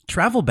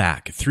Travel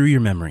back through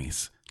your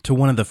memories to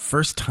one of the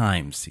first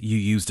times you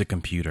used a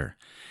computer.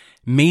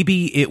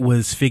 Maybe it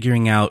was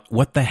figuring out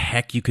what the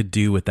heck you could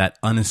do with that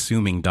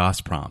unassuming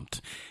DOS prompt.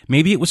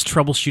 Maybe it was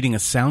troubleshooting a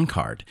sound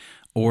card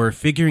or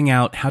figuring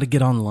out how to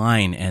get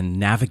online and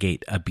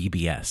navigate a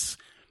BBS.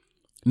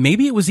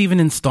 Maybe it was even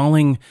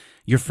installing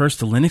your first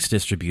Linux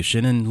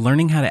distribution and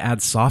learning how to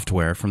add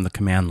software from the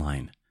command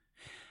line.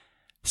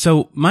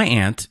 So my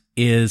aunt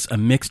is a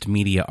mixed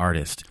media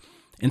artist.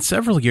 And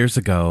several years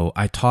ago,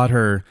 I taught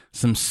her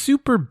some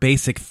super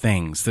basic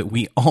things that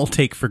we all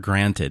take for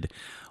granted.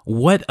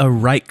 What a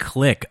right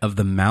click of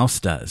the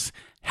mouse does,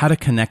 how to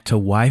connect to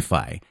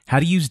Wi-Fi, how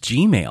to use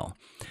Gmail.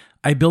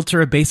 I built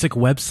her a basic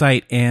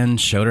website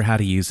and showed her how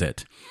to use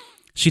it.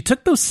 She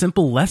took those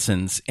simple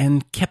lessons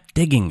and kept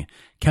digging,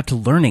 kept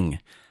learning.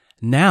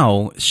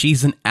 Now,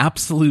 she's an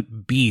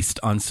absolute beast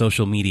on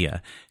social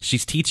media.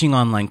 She's teaching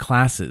online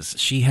classes.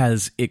 She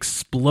has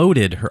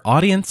exploded her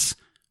audience,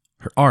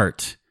 her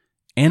art,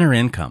 and her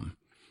income.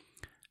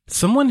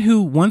 Someone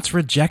who once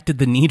rejected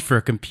the need for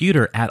a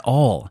computer at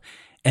all,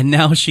 and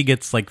now she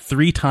gets like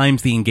 3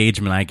 times the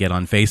engagement I get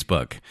on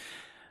Facebook.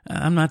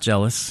 I'm not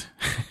jealous.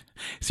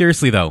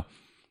 Seriously though,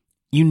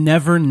 you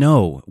never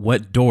know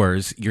what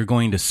doors you're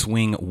going to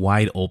swing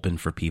wide open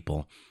for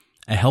people.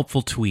 A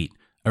helpful tweet,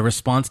 a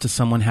response to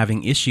someone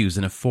having issues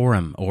in a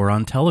forum or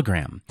on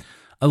Telegram,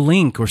 a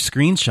link or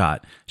screenshot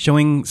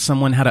showing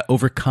someone how to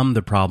overcome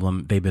the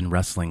problem they've been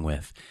wrestling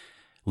with,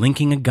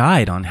 linking a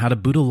guide on how to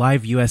boot a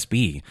live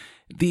USB.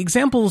 The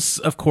examples,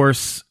 of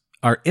course,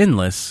 are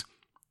endless,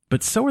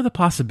 but so are the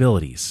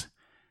possibilities.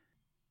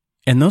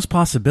 And those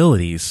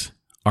possibilities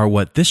are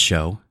what this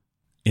show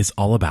is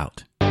all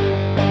about.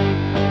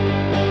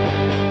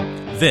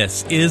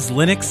 This is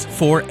Linux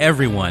for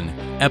Everyone,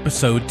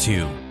 Episode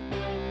 2.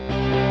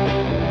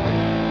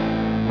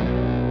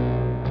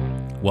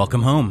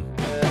 Welcome home.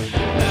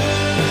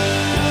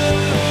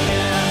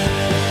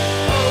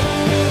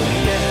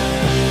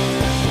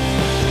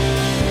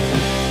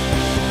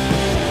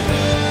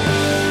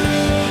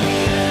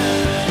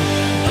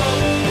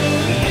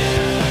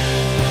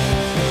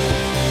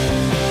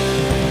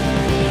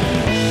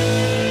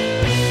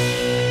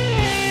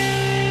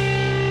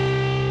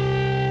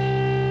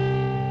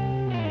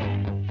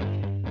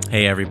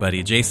 Hey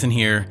everybody, Jason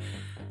here.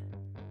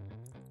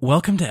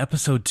 Welcome to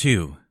episode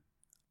 2.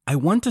 I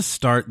want to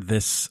start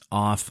this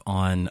off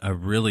on a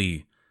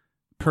really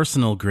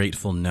personal,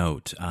 grateful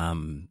note.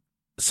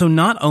 So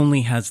not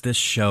only has this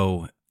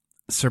show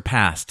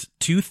surpassed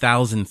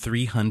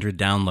 2,300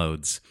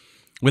 downloads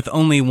with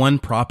only one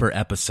proper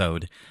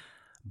episode,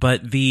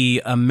 but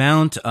the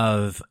amount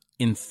of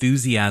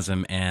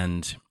enthusiasm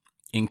and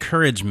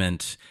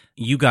encouragement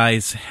you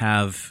guys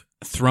have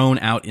thrown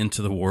out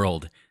into the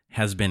world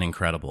has been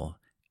incredible.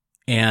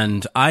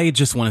 And I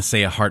just want to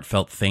say a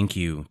heartfelt thank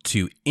you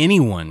to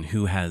anyone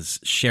who has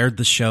shared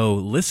the show,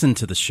 listened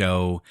to the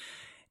show,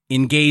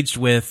 engaged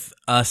with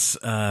us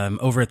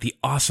over at the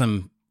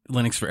awesome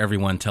Linux for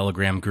Everyone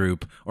Telegram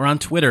group, or on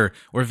Twitter,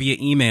 or via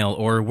email,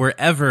 or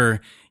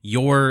wherever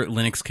your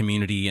Linux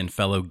community and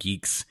fellow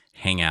geeks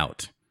hang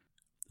out.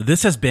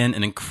 This has been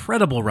an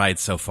incredible ride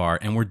so far,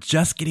 and we're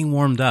just getting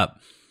warmed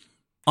up.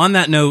 On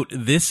that note,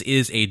 this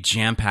is a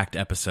jam-packed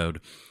episode.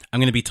 I'm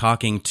going to be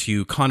talking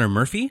to Connor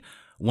Murphy,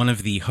 one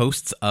of the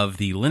hosts of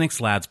the Linux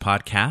Lads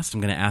podcast.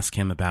 I'm going to ask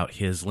him about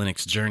his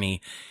Linux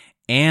journey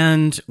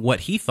and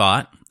what he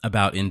thought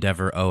about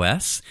Endeavour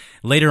OS.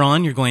 Later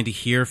on, you're going to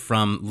hear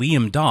from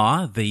Liam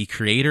Daw, the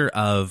creator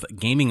of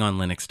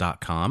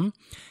GamingOnLinux.com.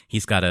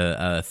 He's got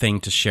a thing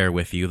to share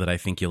with you that I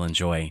think you'll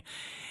enjoy.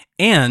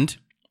 And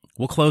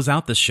we'll close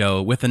out the show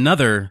with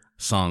another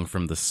song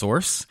from The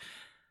Source.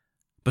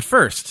 But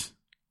first,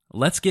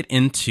 let's get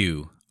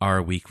into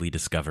our weekly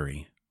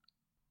discovery.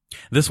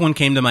 This one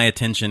came to my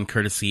attention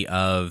courtesy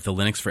of the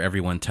Linux for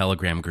Everyone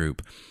Telegram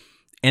group,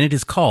 and it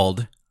is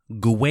called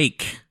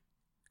Guake,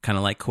 kind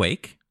of like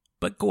Quake,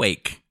 but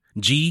Guake,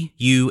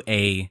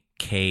 Guake.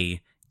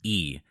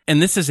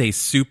 And this is a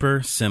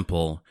super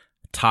simple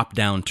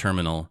top-down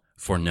terminal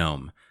for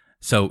GNOME.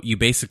 So you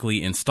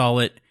basically install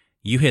it,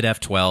 you hit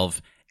F12,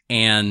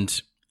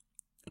 and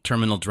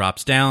terminal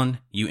drops down,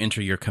 you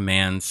enter your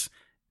commands,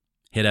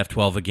 hit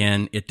F12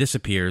 again, it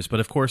disappears,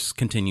 but of course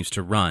continues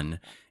to run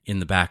in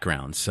the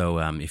background. So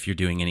if you're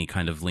doing any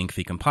kind of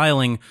lengthy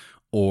compiling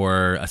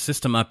or a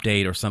system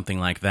update or something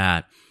like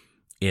that,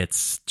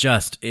 it's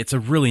a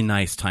really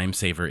nice time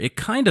saver. It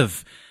kind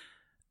of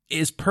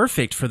is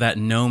perfect for that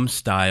GNOME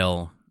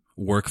style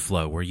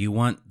workflow where you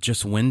want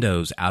just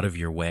Windows out of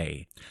your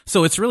way.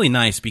 So it's really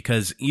nice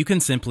because you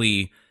can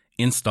simply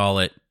install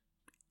it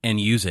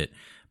and use it.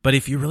 But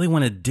if you really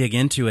want to dig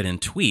into it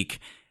and tweak,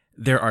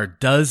 there are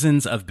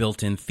dozens of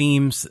built-in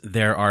themes.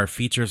 There are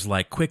features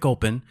like Quick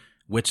Open,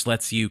 which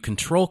lets you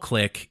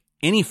control-click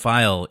any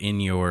file in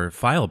your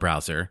file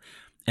browser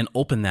and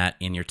open that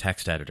in your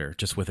text editor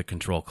just with a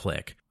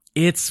control-click.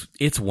 It's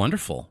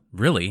wonderful,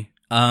 really.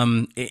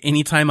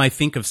 Anytime I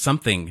think of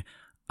something,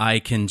 I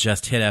can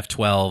just hit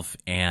F12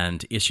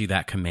 and issue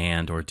that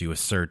command or do a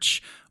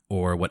search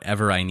or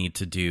whatever I need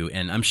to do.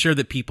 And I'm sure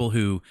that people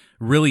who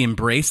really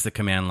embrace the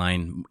command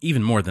line,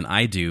 even more than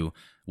I do,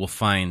 will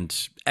find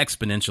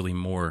exponentially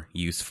more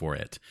use for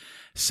it.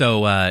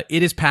 So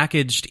it is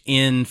packaged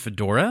in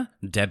Fedora,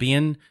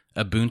 Debian,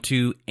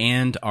 Ubuntu,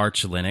 and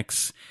Arch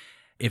Linux.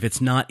 If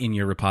it's not in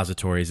your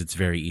repositories, it's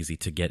very easy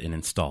to get and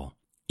install.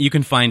 You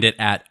can find it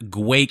at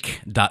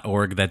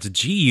guake.org. That's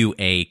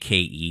guake.org.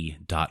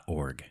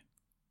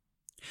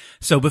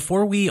 So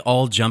before we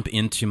all jump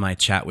into my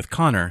chat with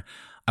Connor,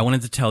 I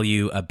wanted to tell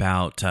you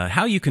about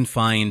how you can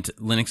find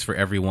Linux for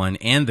Everyone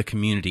and the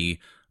community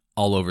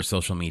all over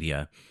social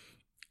media.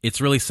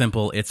 It's really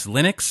simple. It's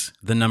Linux,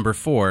 the number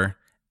 4,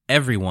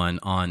 everyone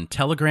on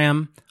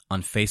Telegram,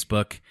 on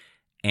Facebook,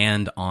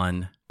 and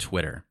on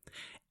Twitter.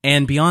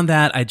 And beyond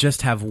that, I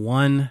just have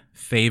one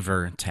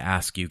favor to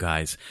ask you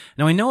guys.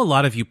 Now, I know a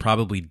lot of you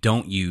probably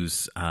don't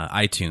use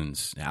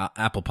iTunes,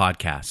 Apple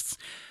Podcasts,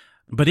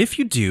 but if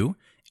you do,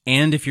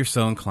 and if you're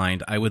so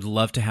inclined, I would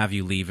love to have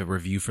you leave a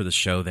review for the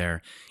show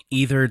there,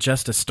 either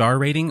just a star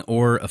rating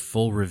or a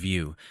full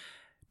review,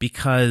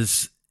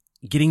 because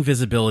getting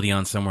visibility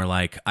on somewhere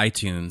like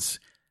iTunes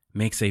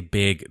makes a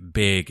big,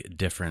 big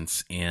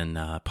difference in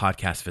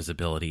podcast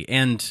visibility.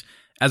 And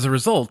as a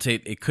result,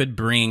 it could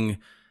bring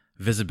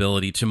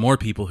visibility to more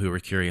people who are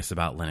curious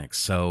about Linux.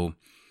 So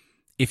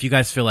if you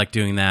guys feel like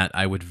doing that,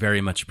 I would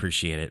very much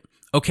appreciate it.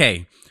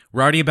 Okay,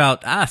 we're already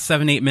about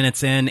 7-8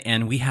 minutes in,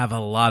 and we have a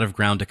lot of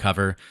ground to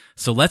cover.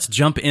 So let's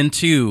jump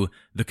into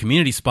the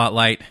Community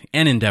Spotlight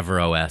and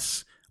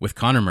EndeavourOS with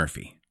Connor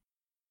Murphy.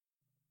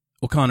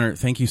 Well, Connor,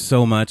 thank you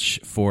so much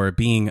for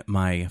being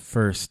my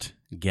first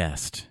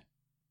guest.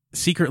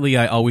 Secretly,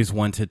 I always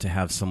wanted to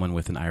have someone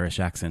with an Irish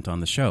accent on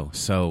the show.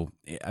 So,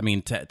 I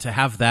mean, to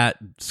have that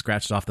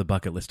scratched off the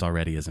bucket list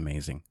already is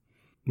amazing.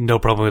 No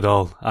problem at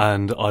all.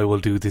 And I will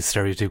do this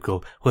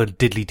stereotypical,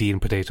 diddly dee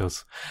and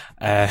potatoes.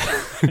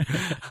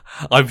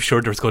 I'm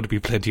sure there's going to be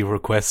plenty of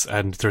requests,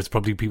 and there's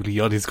probably people in the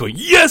audience going,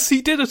 yes,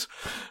 he did it!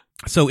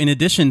 So in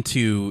addition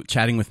to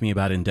chatting with me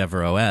about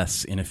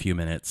EndeavourOS in a few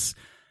minutes,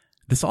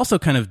 this also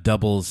kind of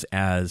doubles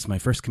as my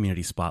first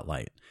community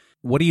spotlight.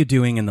 What are you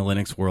doing in the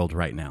Linux world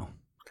right now?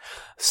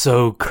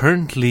 So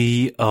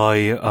currently I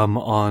am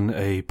on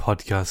a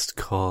podcast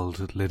called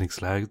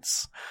Linux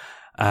Lads,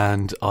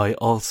 and I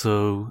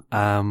also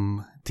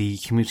am the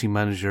community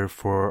manager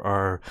for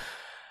our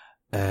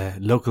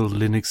local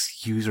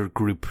Linux user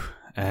group.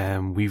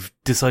 We've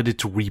decided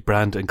to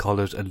rebrand and call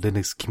it a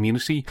Linux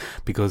community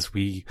because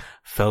we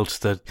felt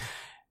that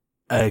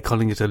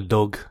calling it a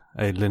LUG,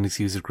 a Linux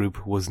user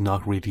group, was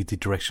not really the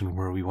direction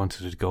where we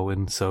wanted it to go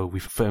in. So we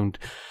found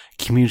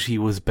community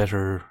was a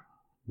better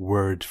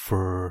word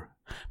for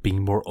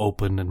being more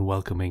open and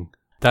welcoming.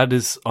 That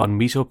is on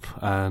Meetup,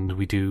 and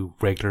we do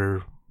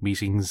regular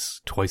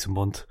meetings twice a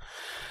month,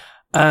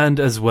 and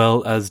as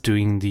well as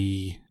doing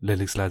the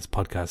Linux Lads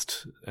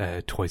podcast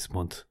twice a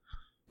month.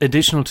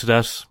 Additional to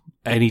that,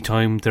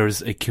 anytime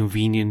there's a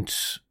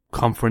convenient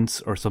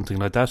conference or something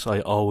like that, I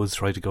always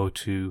try to go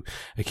to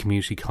a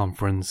community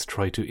conference,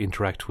 try to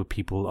interact with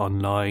people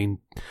online,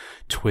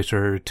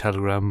 Twitter,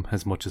 Telegram,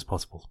 as much as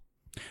possible.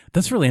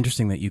 That's really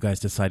interesting that you guys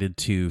decided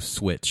to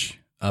switch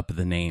up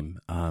the name,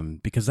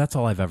 because that's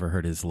all I've ever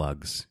heard is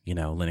LUGs,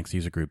 Linux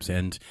user groups.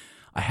 And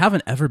I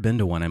haven't ever been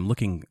to one.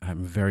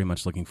 I'm very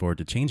much looking forward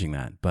to changing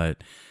that.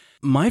 But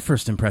my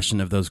first impression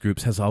of those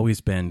groups has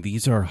always been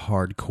these are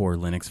hardcore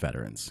Linux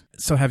veterans.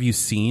 So have you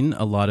seen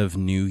a lot of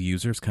new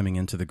users coming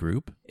into the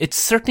group? It's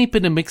certainly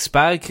been a mixed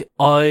bag.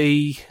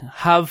 I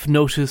have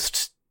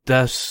noticed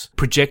that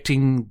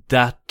projecting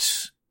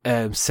that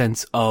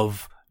sense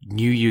of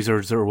new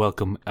users are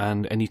welcome,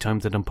 and anytime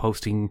that I'm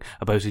posting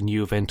about a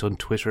new event on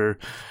Twitter,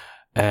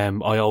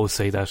 I always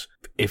say that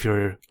if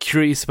you're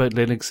curious about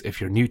Linux,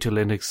 if you're new to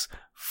Linux,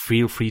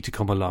 feel free to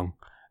come along.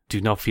 Do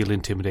not feel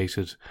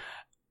intimidated.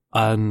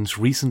 And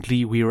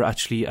recently we were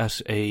actually at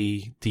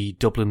the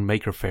Dublin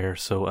Maker Fair,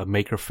 so a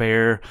Maker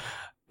Fair,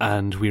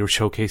 and we were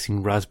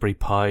showcasing Raspberry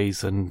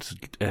Pis and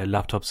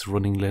laptops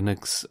running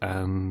Linux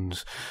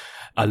and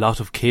a lot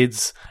of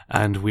kids,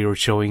 and we were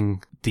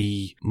showing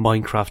the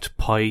Minecraft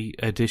Pi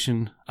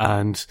edition,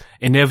 and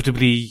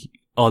inevitably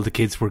all the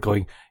kids were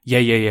going,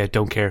 yeah,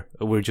 don't care.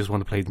 We just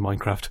want to play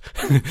Minecraft.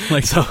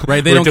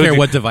 Right, they don't care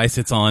what device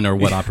it's on or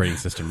what operating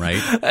system, right?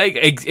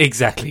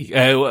 Exactly.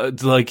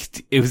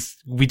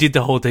 We did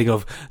the whole thing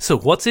of, so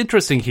what's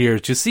interesting here?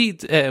 Do you see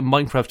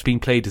Minecraft being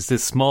played as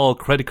this small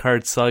credit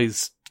card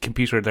size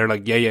computer? They're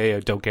like,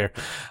 yeah, don't care.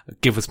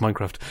 Give us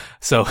Minecraft.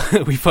 So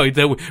we find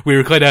that we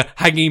were kind of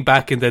hanging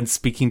back and then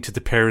speaking to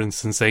the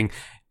parents and saying,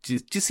 do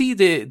you see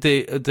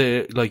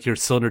the like your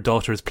son or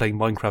daughter is playing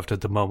Minecraft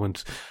at the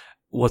moment?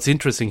 What's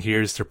interesting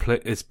here is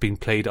it's being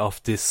played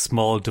off this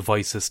small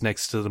devices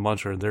next to the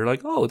monitor, and they're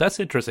like, oh, that's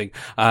interesting.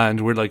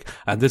 And we're like,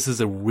 and this is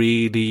a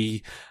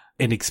really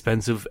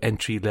inexpensive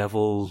entry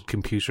level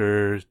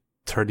computer,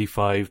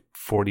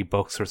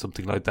 $35-40 or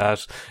something like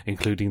that,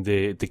 including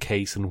the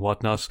case and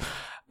whatnot.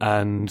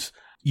 And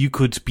you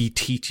could be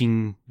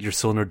teaching your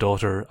son or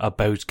daughter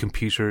about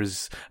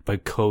computers,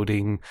 about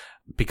coding,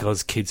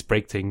 because kids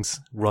break things,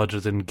 rather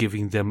than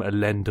giving them a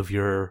lend of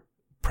your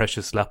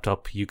precious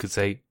laptop, you could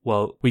say,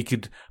 well, we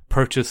could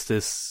purchase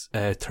this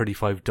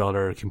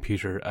 $35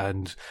 computer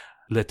and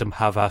let them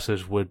have at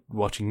it with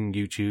watching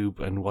YouTube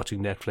and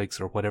watching Netflix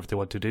or whatever they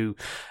want to do.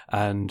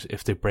 And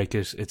if they break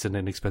it, it's an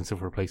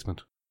inexpensive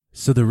replacement.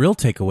 So the real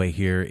takeaway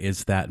here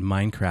is that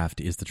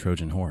Minecraft is the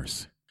Trojan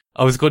horse.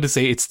 I was going to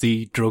say it's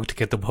the drug to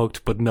get them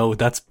hooked, but no,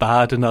 that's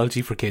bad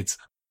analogy for kids.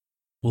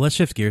 Well, let's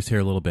shift gears here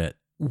a little bit.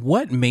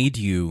 What made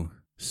you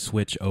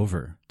switch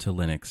over to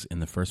Linux in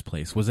the first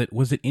place? Was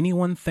it any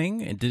one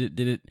thing? Did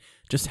it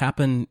just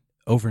happen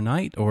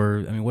overnight,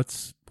 or I mean,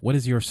 what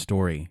is your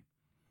story?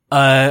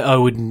 I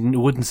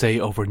wouldn't say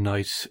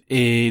overnight.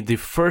 The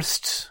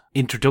first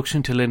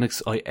introduction to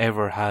Linux I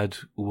ever had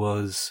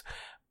was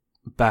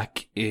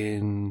back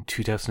in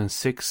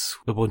 2006,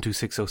 Ubuntu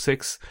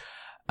 6.06,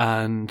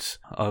 and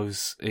I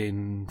was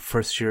in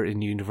first year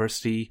in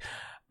university,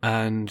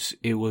 and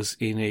it was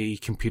in a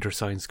computer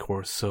science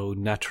course, so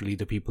naturally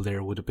the people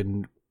there would have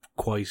been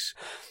quite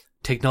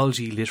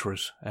technology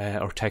literate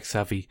or tech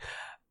savvy.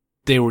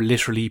 They were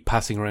literally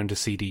passing around a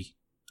CD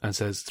and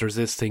says, there's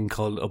this thing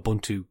called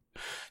Ubuntu.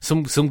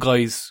 Some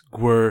guys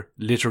were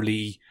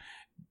literally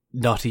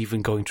not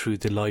even going through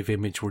the live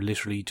image, were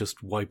literally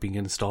just wiping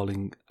and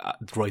installing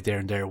right there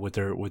and there with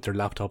their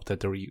laptop that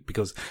they're,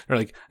 because they're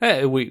like,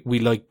 we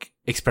like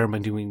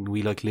experimenting,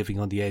 we like living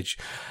on the edge.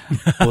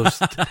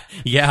 But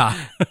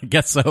yeah, I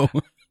guess so.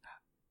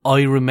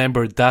 I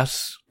remember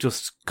that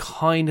just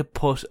kind of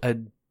put a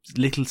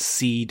little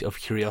seed of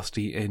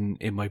curiosity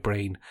in my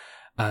brain.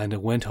 And I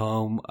went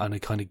home and I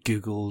kind of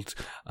Googled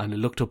and I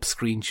looked up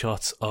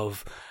screenshots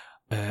of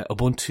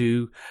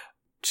Ubuntu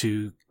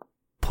to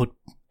put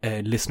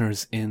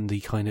listeners in the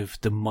kind of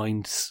the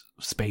mind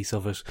space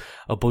of it.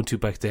 Ubuntu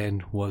back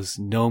then was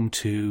GNOME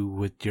 2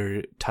 with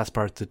your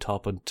taskbar at the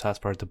top and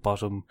taskbar at the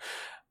bottom,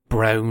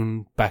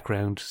 brown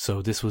background.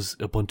 So this was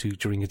Ubuntu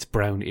during its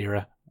brown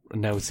era.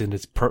 Now it's in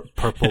its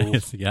purple,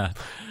 yeah,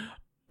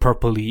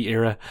 purpley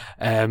era.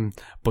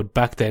 But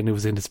back then it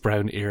was in its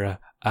brown era.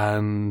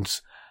 And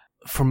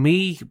for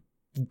me,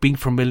 being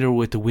familiar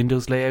with the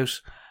Windows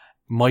layout,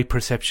 my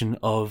perception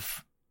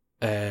of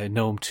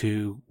GNOME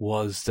 2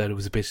 was that it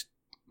was a bit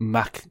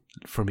Mac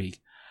for me.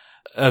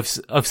 I've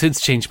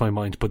since changed my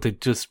mind, but they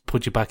just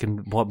put you back in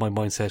what my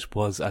mindset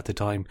was at the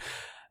time.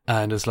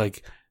 And it's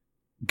like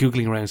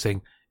Googling around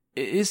saying,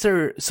 is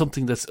there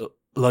something that's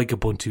like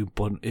Ubuntu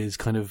but is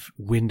kind of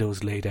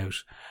Windows laid out?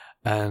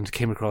 And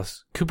came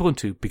across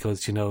Kubuntu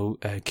because,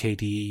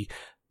 KDE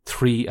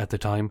 3 at the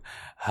time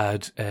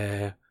had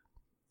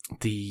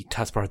the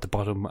taskbar at the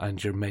bottom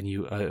and your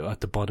menu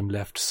at the bottom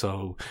left.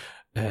 So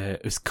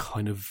it was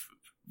kind of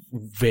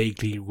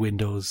vaguely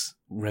Windows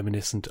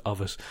reminiscent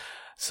of it.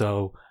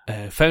 So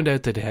found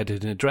out that they had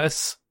an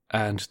address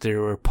and they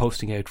were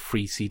posting out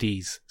free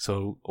CDs.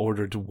 So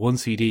ordered 1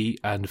 CD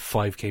and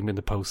 5 came in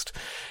the post.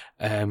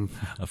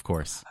 Of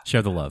course.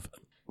 Share the love.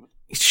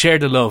 Share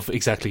the love,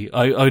 exactly.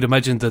 I would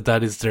imagine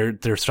that is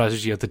their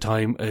strategy at the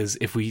time, is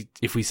if we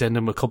send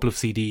him a couple of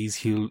CDs,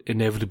 he'll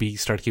inevitably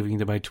start giving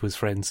them out to his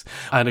friends.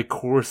 And of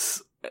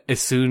course,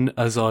 as soon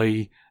as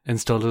I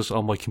installed it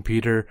on my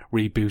computer,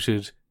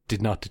 rebooted,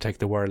 did not detect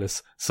the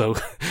wireless. So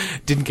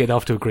didn't get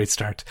off to a great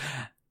start.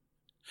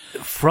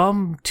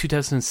 From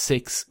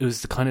 2006, it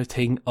was the kind of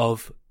thing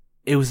of,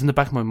 it was in the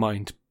back of my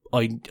mind.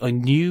 I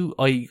knew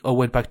I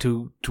went back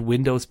to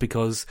Windows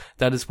because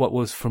that is what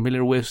was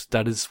familiar with.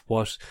 That is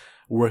what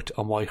worked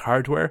on my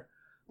hardware.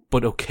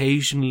 But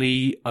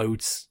occasionally I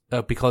would,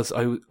 because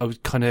I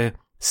would kind of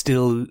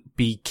still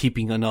be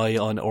keeping an eye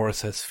on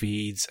RSS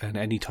feeds, and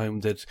any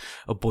time that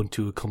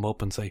Ubuntu would come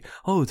up and say,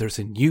 oh, there's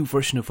a new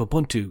version of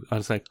Ubuntu, I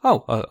was like,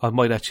 oh, I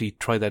might actually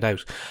try that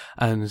out.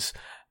 And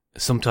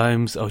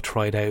sometimes I'll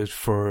try it out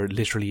for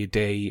literally a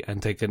day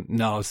and thinking,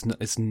 no,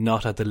 it's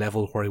not at the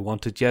level where I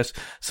want it yet.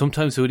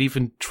 Sometimes I would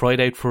even try it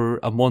out for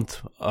a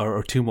month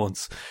or 2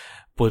 months.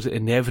 But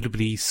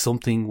inevitably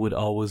something would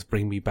always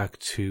bring me back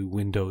to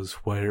Windows,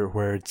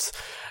 where it's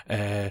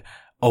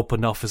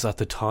OpenOffice at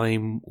the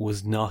time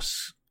was not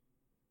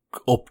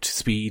up to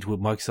speed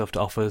with Microsoft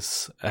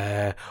Office,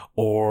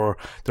 or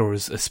there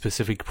was a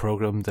specific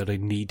program that I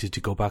needed to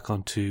go back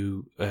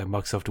onto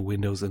Microsoft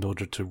Windows in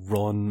order to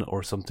run,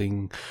 or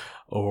something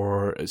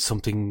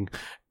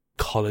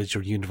college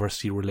or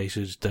university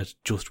related that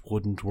just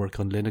wouldn't work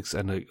on Linux,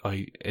 and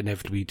I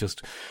inevitably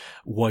just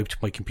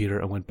wiped my computer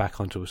and went back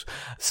onto it.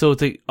 So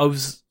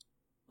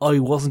I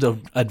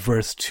wasn't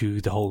adverse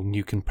to the whole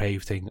nuke and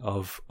pave thing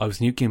of, I was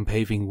nuking and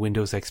paving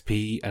Windows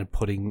XP and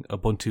putting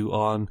Ubuntu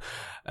on,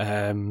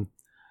 and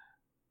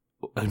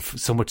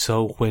so much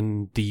so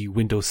when the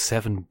Windows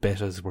 7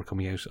 betas were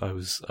coming out, I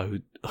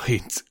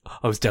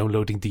was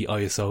downloading the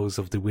ISOs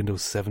of the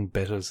Windows 7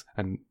 betas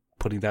and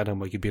putting that on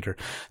my computer.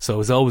 So I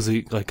was always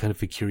a kind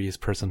of a curious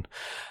person.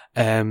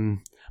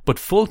 But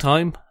full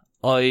time,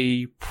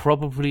 I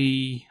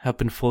probably have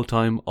been full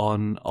time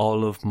on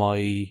all of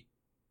my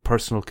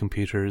personal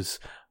computers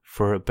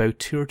for about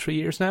 2 or 3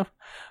 years now.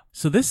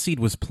 So this seed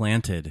was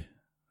planted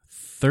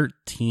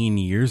 13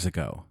 years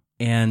ago.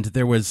 And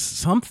there was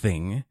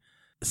something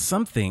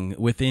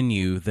within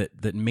you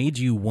that made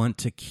you want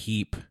to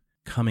keep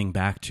coming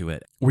back to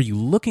it. Were you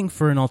looking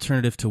for an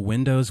alternative to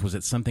Windows? Was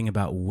it something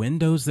about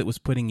Windows that was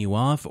putting you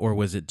off, or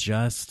was it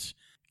just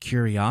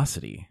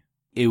curiosity?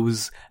 It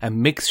was a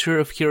mixture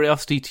of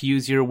curiosity, to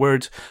use your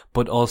word,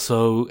 but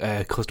also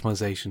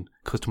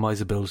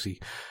customizability.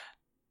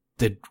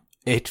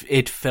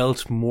 It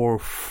felt more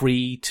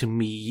free to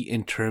me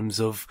in terms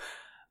of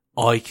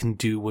I can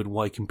do with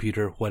my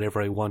computer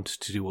whatever I want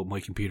to do with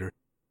my computer.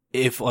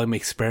 If I'm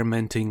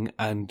experimenting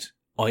and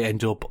I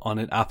end up on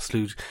an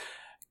absolute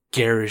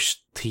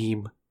garish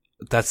theme,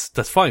 that's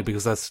fine,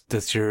 because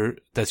that's your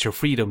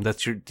freedom,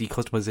 that's the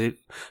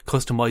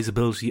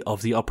customizability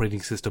of the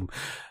operating system.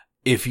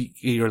 If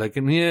you're like,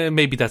 yeah,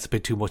 maybe that's a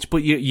bit too much,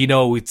 but you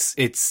know, it's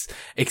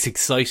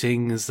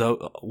exciting.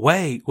 So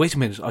wait a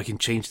minute, I can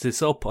change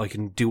this up. I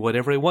can do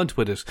whatever I want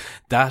with it.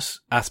 That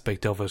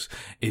aspect of it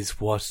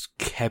is what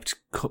kept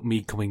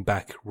me coming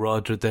back,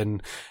 rather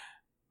than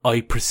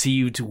I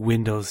perceived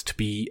Windows to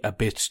be a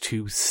bit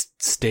too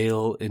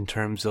stale in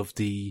terms of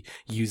the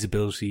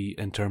usability,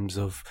 in terms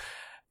of,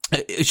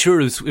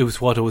 sure, it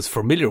was what I was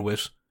familiar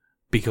with,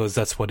 because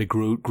that's what I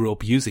grew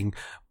up using,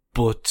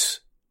 but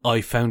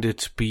I found it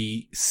to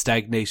be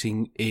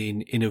stagnating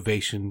in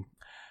innovation.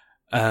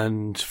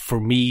 And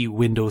for me,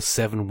 Windows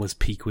 7 was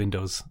peak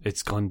Windows.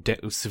 It's gone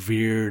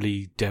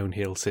severely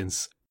downhill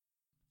since.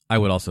 I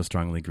would also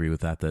strongly agree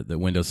with that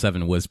Windows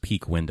 7 was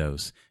peak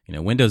Windows. You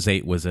know, Windows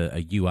 8 was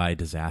a UI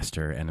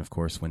disaster, and of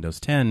course Windows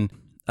 10,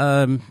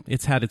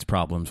 it's had its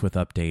problems with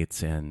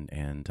updates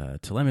and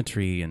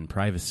telemetry and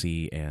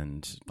privacy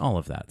and all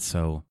of that.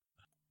 So,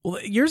 well,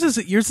 yours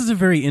is a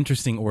very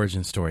interesting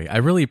origin story. I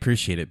really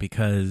appreciate it,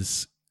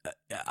 because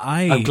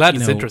I'm glad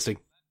it's interesting.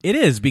 It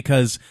is,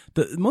 because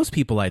most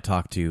people I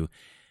talk to,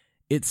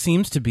 it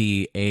seems to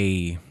be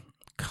a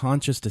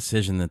conscious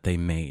decision that they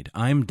made.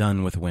 I'm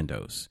done with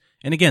Windows.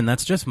 And again,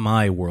 that's just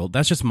my world.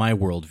 That's just my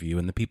worldview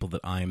and the people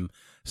that I'm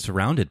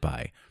surrounded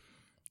by.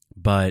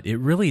 But it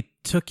really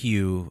took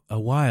you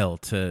a while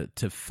to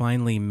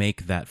finally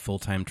make that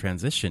full-time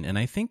transition. And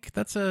I think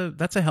that's a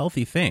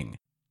healthy thing.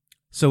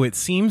 So it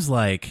seems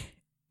like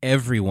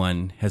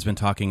everyone has been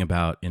talking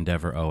about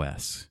Endeavour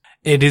OS.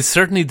 It is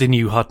certainly the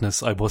new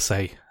hotness, I must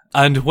say.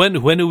 And when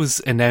it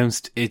was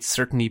announced, it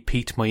certainly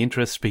piqued my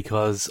interest,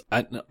 because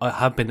I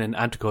have been an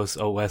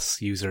Antergos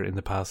OS user in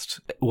the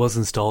past. It was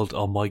installed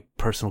on my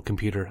personal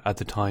computer at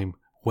the time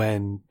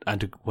when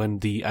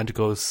the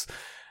Antergos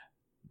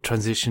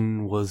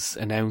transition was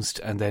announced,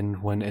 and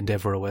then when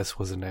Endeavour OS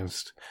was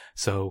announced.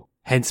 So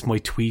hence my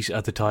tweet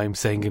at the time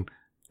saying,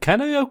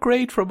 can I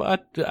upgrade from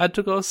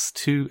Antergos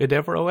to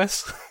Endeavour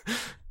OS?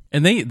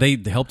 And they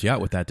helped you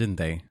out with that, didn't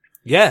they?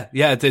 Yeah,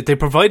 they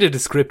provided a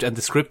script, and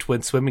the script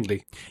went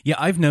swimmingly. Yeah,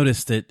 I've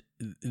noticed that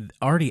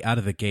already out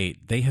of the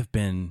gate, they have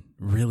been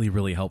really,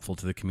 really helpful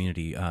to the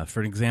community.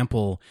 For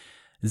example,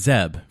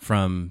 Zeb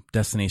from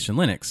Destination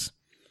Linux,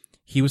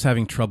 he was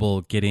having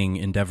trouble getting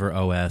Endeavour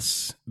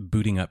OS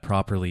booting up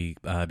properly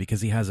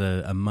because he has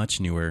a much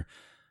newer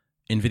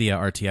NVIDIA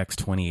RTX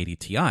 2080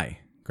 Ti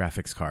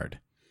graphics card.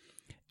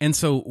 And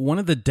so one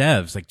of the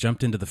devs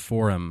jumped into the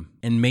forum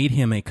and made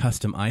him a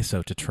custom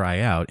ISO to try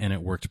out, and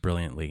it worked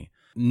brilliantly.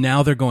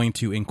 Now they're going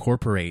to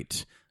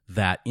incorporate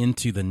that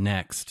into the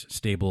next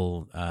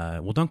stable,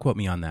 well, don't quote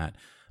me on that,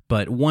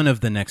 but one of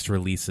the next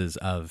releases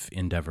of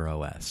Endeavour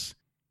OS.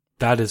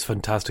 That is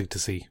fantastic to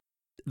see.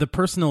 The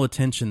personal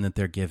attention that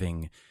they're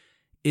giving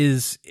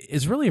is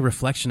really a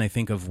reflection, I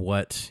think, of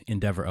what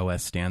Endeavour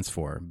OS stands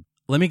for.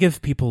 Let me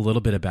give people a little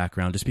bit of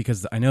background, just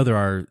because I know there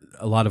are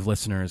a lot of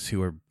listeners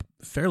who are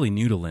fairly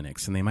new to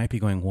Linux, and they might be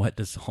going, what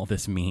does all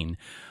this mean?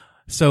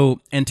 So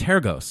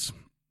Antergos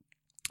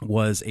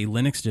was a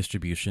Linux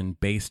distribution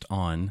based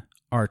on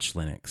Arch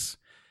Linux.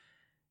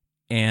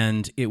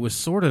 And it was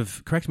sort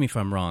of, correct me if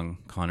I'm wrong,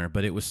 Connor,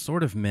 but it was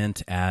sort of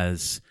meant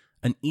as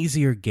an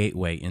easier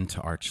gateway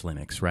into Arch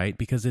Linux, right?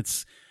 Because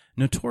it's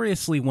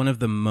notoriously one of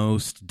the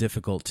most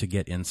difficult to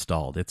get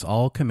installed. It's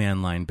all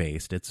command line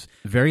based. It's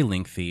very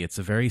lengthy. It's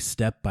a very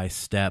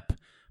step-by-step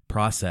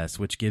process,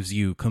 which gives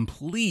you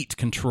complete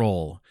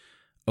control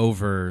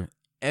over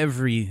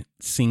every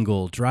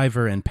single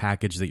driver and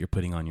package that you're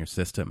putting on your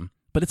system.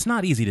 But it's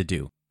not easy to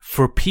do.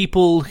 For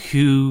people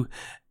who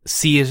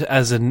see it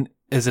as an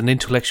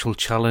intellectual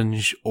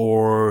challenge,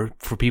 or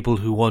for people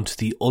who want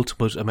the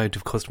ultimate amount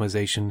of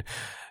customization,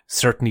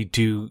 certainly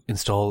do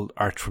install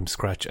Arch from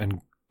scratch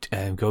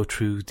and go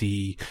through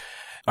the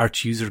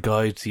Arch user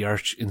guide, the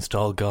Arch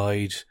install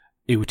guide.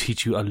 It would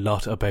teach you a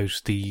lot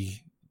about the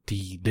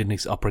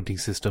Linux operating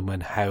system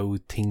and how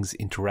things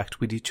interact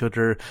with each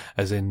other,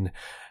 as in,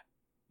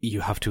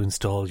 you have to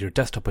install your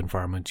desktop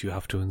environment, you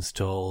have to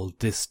install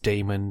this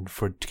daemon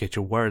to get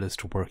your wireless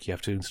to work, you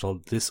have to install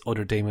this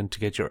other daemon to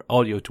get your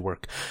audio to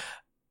work.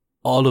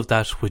 All of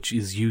that, which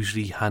is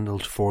usually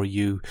handled for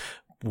you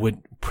with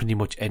pretty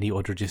much any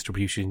other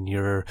distribution,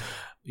 your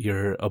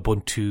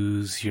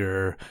Ubuntus,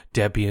 your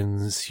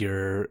Debians,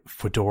 your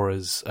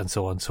Fedoras, and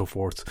so on and so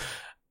forth.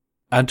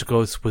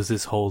 Antergos was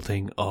this whole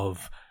thing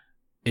of,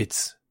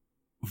 it's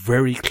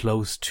very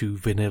close to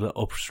vanilla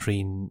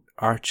upstream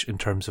Arch in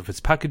terms of its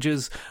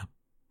packages,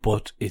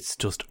 but it's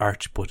just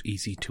Arch but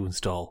easy to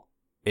install.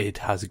 It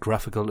has a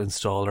graphical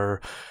installer.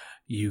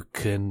 You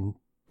can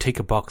tick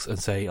a box and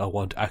say, I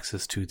want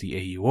access to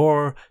the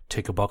AUR,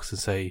 tick a box and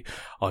say,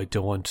 I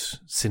don't want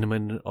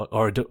Cinnamon,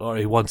 or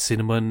I want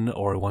Cinnamon,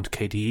 or I want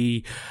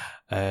KDE,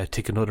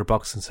 tick another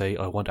box and say,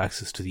 I want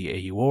access to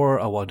the AUR,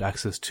 I want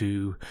access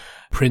to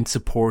print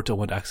support, I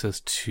want access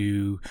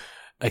to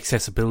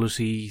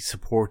accessibility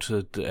support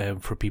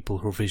for people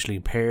who are visually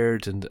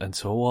impaired, and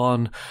so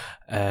on.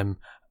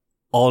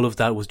 All of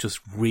that was just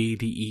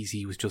really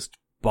easy. It was just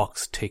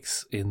box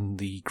ticks in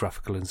the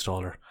graphical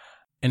installer.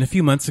 And a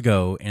few months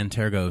ago,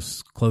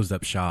 Antergos closed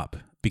up shop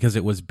because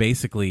it was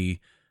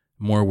basically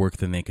more work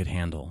than they could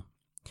handle.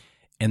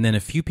 And then a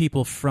few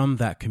people from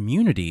that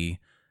community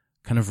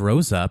kind of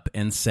rose up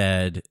and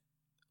said,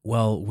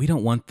 well, we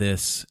don't want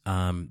this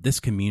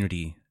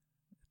community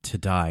to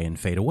die and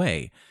fade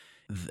away.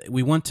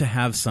 We want to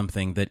have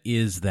something that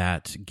is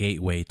that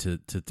gateway to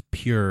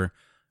pure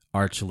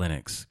Arch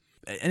Linux.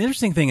 An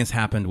interesting thing has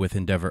happened with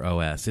Endeavour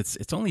OS.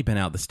 It's only been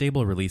out, the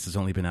stable release has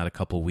only been out a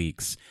couple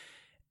weeks.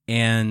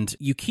 And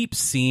you keep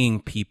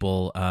seeing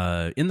people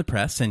in the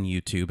press and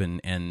YouTube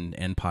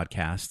and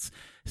podcasts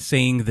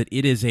saying that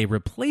it is a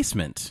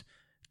replacement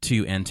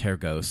to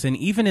Antergos. And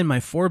even in my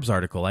Forbes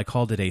article, I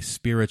called it a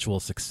spiritual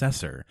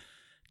successor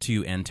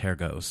to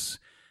Antergos.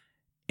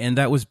 And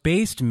that was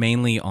based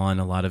mainly on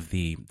a lot of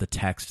the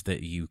text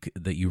that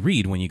you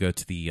read when you go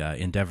to the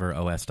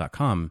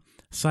EndeavourOS.com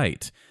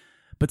site.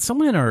 But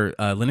someone in our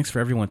Linux for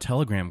Everyone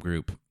Telegram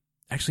group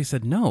actually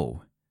said,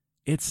 no,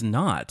 it's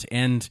not.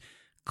 And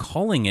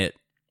calling it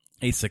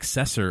a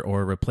successor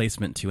or a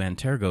replacement to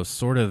Antergos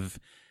sort of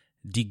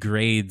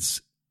degrades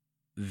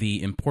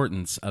the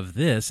importance of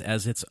this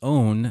as its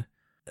own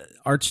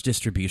Arch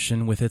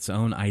distribution with its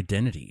own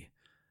identity.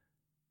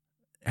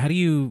 How do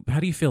you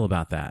feel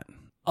about that?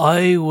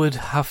 I would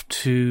have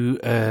to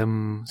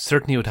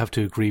certainly would have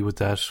to agree with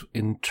that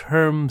in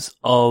terms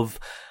of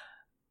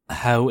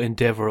how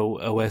Endeavour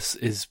OS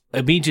is.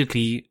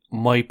 Immediately,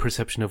 my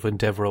perception of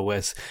Endeavour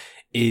OS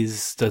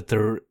is that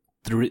there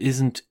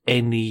isn't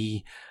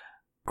any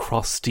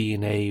cross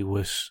DNA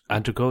with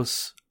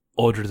Antergos,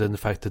 other than the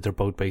fact that they're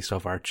both based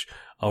off Arch,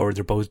 or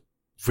they're both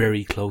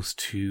very close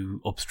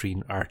to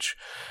upstream Arch.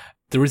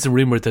 There is a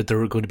rumor that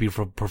they're going to be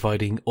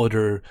providing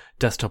other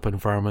desktop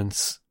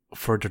environments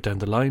further down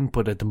the line,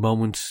 but at the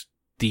moment,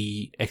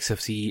 the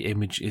XFCE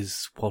image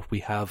is what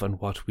we have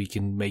and what we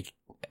can make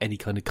any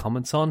kind of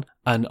comments on.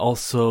 And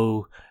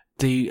also,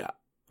 they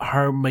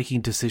are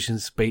making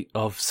decisions based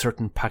of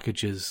certain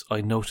packages.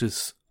 I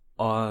notice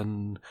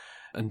on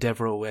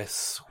Endeavour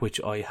OS,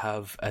 which I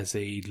have as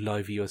a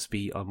live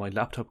USB on my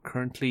laptop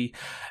currently,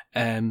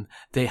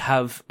 they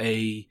have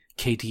a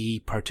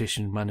KDE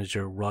partition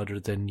manager rather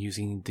than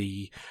using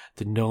the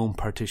GNOME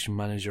partition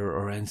manager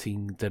or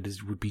anything that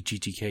would be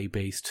GTK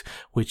based,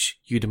 which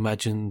you'd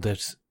imagine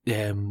that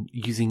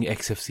using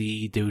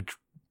XFCE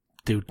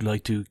they would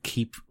like to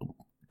keep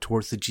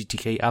towards the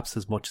GTK apps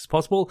as much as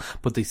possible,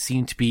 but they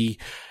seem to be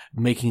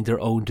making their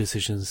own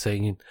decisions,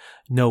 saying,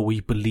 no, we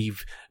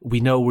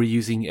know we're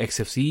using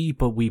XFCE,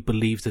 but we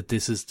believe that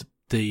this is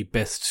the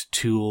best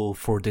tool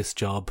for this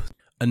job.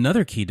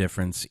 Another key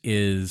difference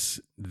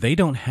is they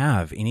don't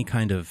have any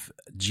kind of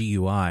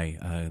GUI,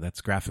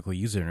 that's graphical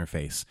user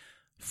interface,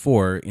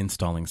 for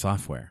installing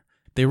software.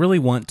 They really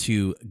want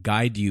to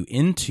guide you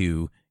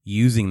into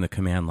using the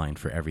command line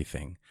for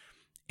everything.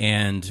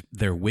 And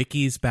their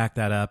wikis back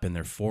that up and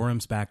their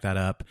forums back that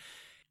up.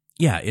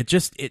 Yeah,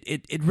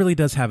 it really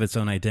does have its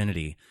own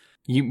identity.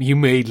 You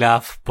may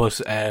laugh,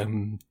 but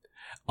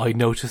I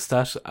noticed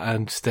that,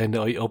 and then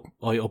I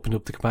opened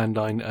up the command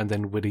line, and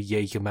then with a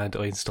yay command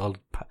I installed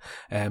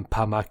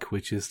PAMAC,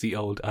 which is the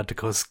old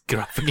Antergos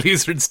graphical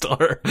user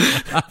installer,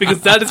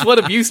 because that is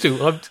what I'm used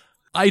to.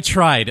 I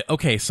tried.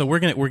 Okay, so we're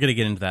gonna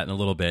get into that in a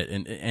little bit,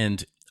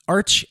 and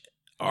Arch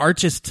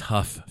is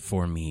tough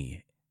for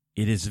me.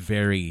 It is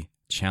very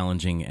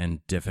challenging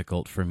and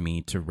difficult for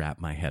me to wrap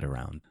my head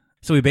around.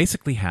 So we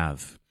basically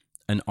have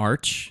an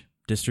Arch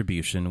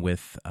distribution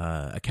with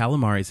a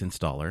Calamares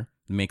installer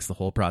that makes the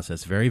whole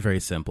process very, very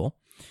simple,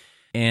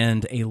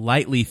 and a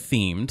lightly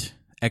themed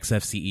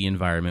XFCE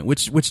environment,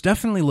 which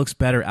definitely looks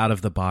better out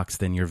of the box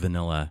than your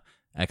vanilla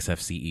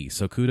XFCE.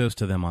 So kudos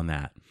to them on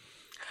that.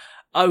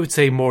 I would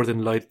say more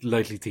than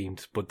lightly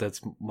themed, but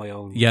that's my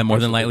own. Yeah, more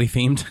than lightly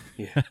themed.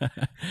 Yeah,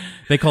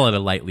 they call it a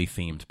lightly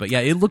themed, but yeah,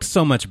 it looks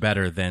so much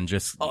better than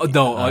just.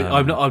 No,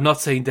 I'm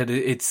not saying that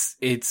it's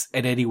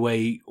in any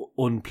way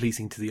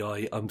unpleasing to the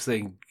eye. I'm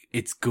saying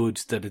it's good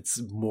that it's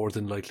more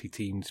than lightly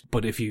themed.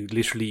 But if you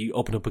literally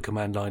open up a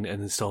command line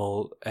and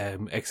install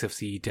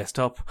XFCE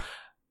desktop,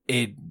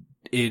 it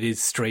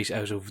is straight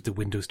out of the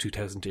Windows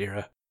 2000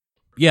 era.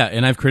 Yeah,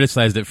 and I've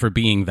criticized it for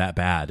being that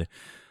bad.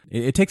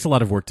 It takes a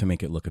lot of work to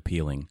make it look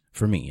appealing,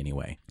 for me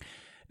anyway.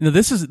 Now,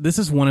 this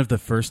is one of the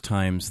first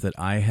times that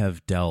I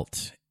have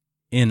dealt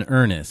in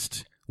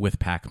earnest with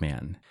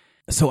Pacman.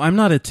 So I'm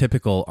not a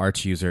typical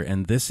Arch user,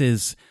 and this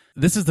is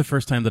the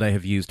first time that I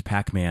have used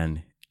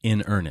Pacman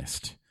in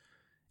earnest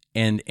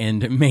and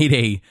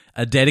made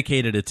a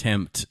dedicated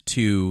attempt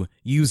to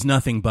use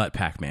nothing but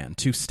Pac-Man,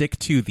 to stick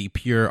to the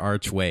pure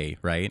Arch way,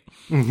 right?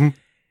 Mm-hmm.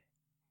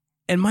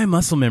 And my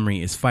muscle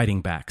memory is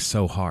fighting back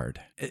so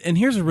hard. And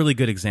here's a really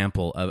good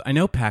example of, I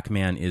know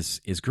Pac-Man is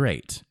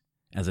great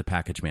as a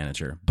package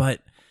manager,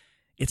 but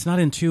it's not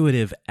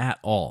intuitive at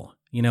all.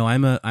 You know,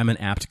 I'm an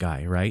apt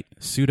guy, right?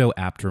 Sudo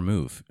apt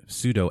remove,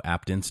 sudo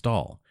apt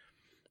install.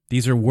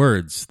 These are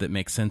words that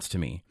make sense to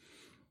me,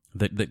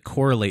 that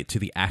correlate to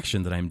the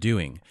action that I'm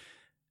doing.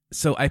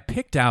 So I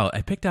picked out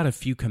a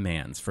few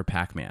commands for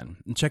Pac-Man.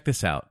 And check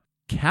this out.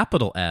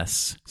 Capital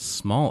S,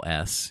 small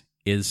s,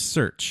 is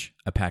search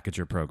a package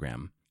or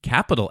program.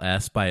 Capital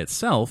S by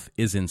itself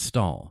is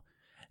install.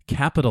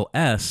 Capital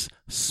S,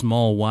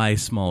 small y,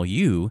 small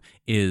u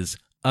is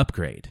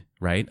upgrade,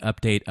 right?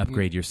 Update,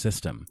 upgrade your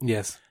system.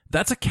 Yes.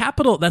 That's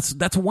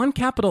one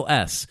capital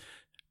S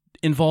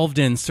involved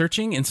in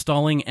searching,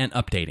 installing, and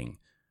updating,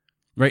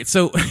 right?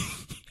 So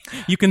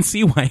you can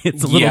see why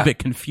it's a little bit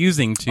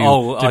confusing to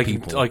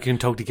people. I can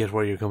totally get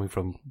where you're coming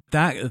from.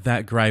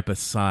 That gripe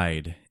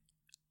aside,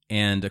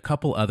 and a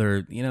couple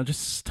other,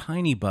 just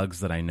tiny bugs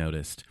that I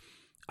noticed,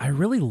 I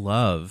really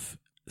love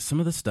some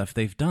of the stuff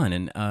they've done.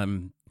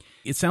 And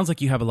it sounds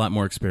like you have a lot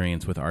more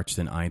experience with Arch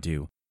than I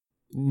do.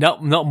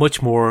 Not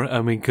much more.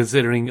 I mean,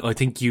 considering I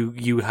think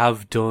you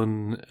have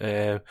done,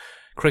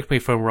 correct me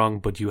if I'm wrong,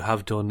 but you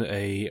have done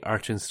a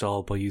Arch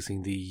install by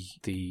using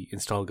the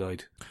install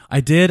guide.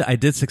 I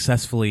did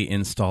successfully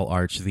install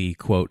Arch the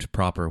quote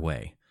proper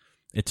way.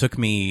 It took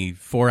me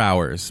 4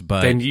 hours,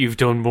 but then you've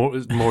done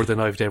more than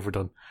I've ever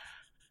done.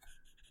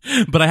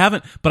 But I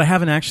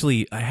haven't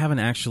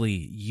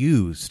actually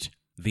used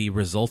the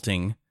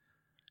resulting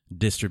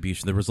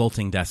distribution, the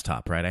resulting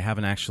desktop, right? I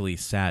haven't actually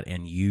sat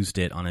and used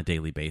it on a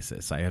daily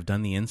basis. I have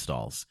done the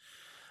installs.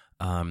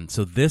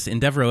 So this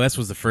EndeavourOS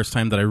was the first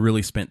time that I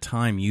really spent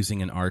time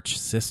using an Arch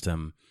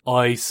system.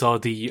 I saw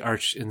the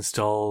Arch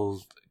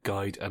install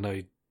guide and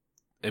I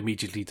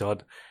immediately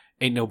thought,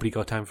 ain't nobody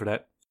got time for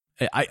that.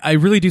 I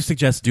really do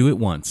suggest do it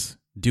once.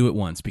 Do it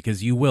once,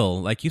 because you will,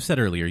 like you said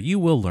earlier, you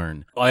will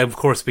learn. I am, of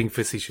course, being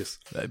facetious.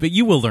 But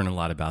you will learn a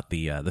lot about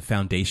the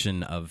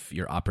foundation of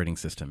your operating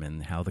system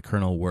and how the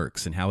kernel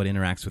works and how it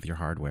interacts with your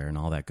hardware and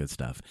all that good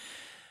stuff.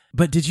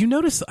 But did you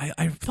notice,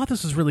 I thought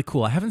this was really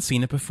cool. I haven't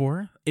seen it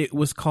before. It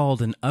was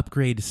called an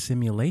upgrade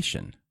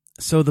simulation.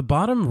 So the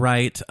bottom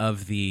right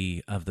of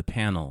the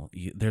panel,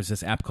 there's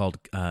this app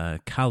called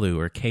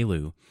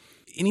Kalu.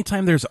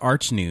 Anytime there's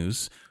Arch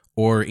news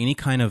or any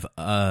kind of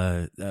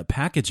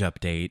package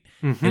update,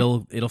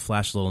 it'll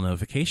flash a little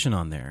notification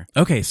on there.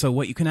 Okay, so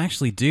what you can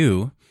actually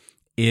do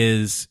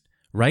is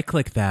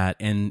right-click that,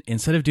 and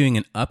instead of doing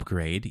an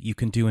upgrade, you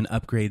can do an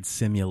upgrade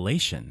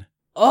simulation.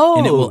 Oh!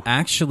 And it will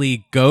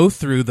actually go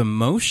through the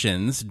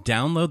motions,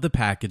 download the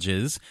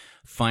packages,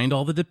 find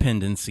all the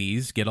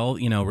dependencies,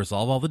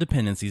 resolve all the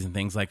dependencies and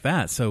things like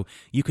that. So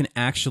you can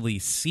actually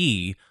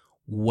see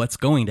what's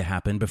going to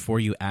happen before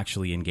you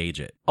actually engage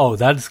it. Oh,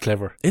 that is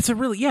clever. It's a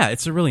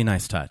really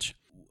nice touch.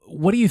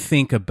 What do you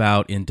think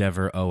about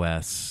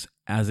EndeavourOS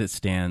as it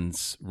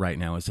stands right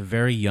now? It's a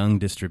very young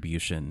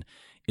distribution.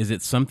 Is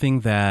it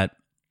something that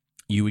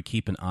you would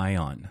keep an eye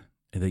on,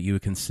 that you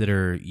would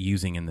consider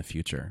using in the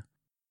future?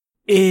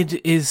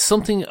 It is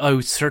something I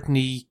would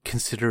certainly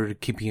consider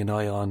keeping an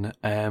eye on.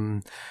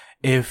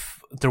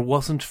 If there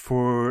wasn't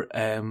for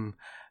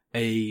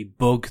a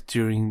bug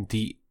during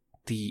the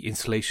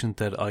installation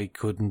that I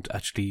couldn't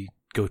actually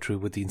go through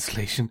with the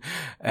installation,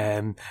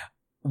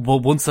 well,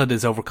 once that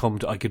is overcome,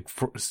 I could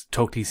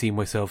totally see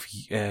myself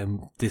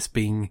this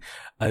being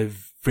a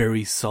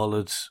very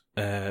solid,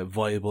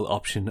 viable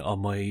option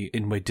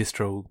in my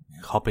distro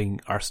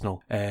hopping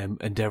arsenal.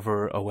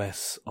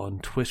 EndeavourOS on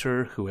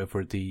Twitter,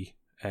 whoever the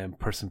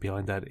person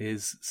behind that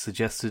is,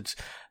 suggested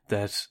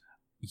that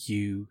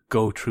you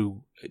go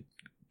through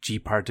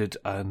gparted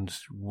and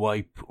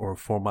wipe or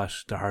format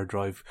the hard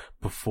drive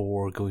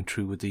before going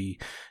through with the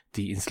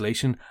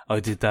installation.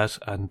 I did that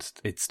and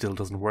it still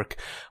doesn't work,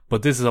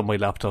 but this is on my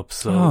laptop,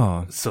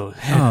 so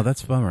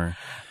that's a bummer.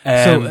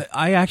 So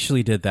I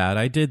actually did that.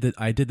 I did the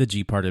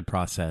gparted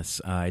process.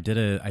 I did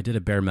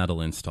a bare metal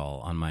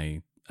install on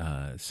my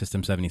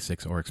System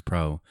 76 Oryx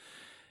Pro,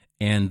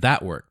 and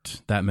that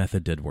worked. That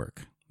method did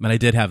work. And I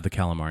did have the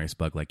Calamaris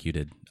bug like you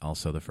did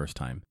also the first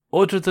time.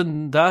 Other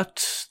than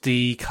that,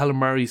 the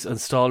Calamaris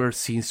installer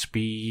seems to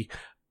be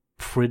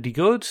pretty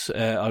good.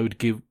 I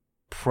would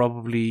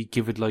probably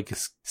give it like a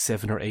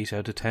 7 or 8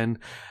 out of 10.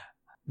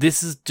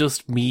 This is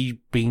just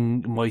me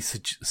being my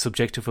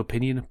subjective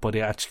opinion, but I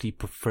actually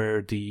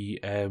prefer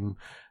the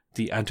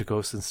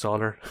Antergos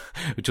installer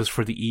just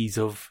for the ease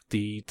of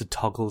the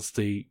toggles.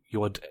 You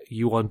want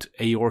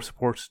AOR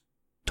support,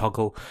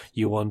 toggle.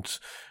 You want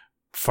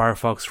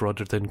Firefox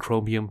rather than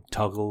Chromium,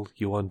 toggle.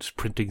 You want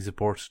printing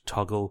support,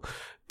 toggle.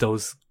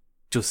 Those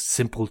just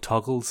simple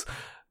toggles.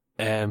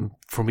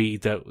 For me,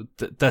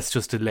 that's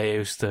just a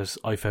layout that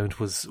I found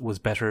was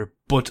better.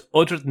 But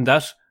other than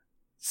that,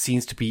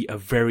 seems to be a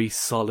very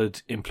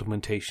solid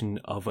implementation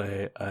of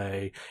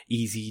a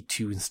easy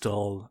to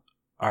install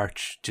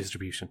Arch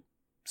distribution.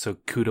 So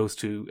kudos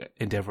to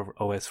Endeavour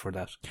OS for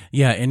that.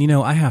 Yeah, and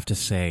I have to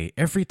say,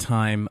 every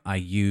time I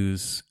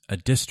use a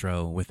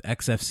distro with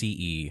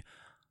XFCE,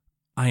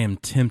 I am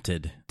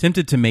tempted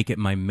to make it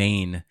my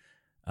main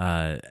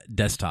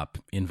desktop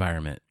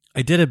environment.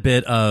 I did a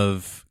bit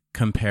of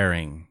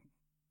comparing,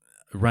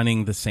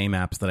 running the same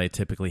apps that I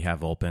typically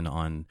have open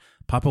on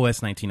Pop!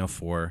 OS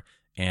 1904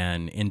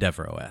 and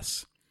Endeavour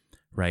OS,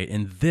 right?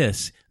 And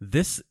this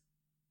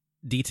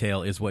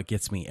detail is what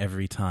gets me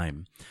every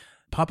time.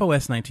 Pop!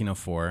 OS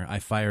 1904, I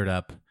fired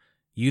up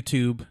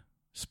YouTube,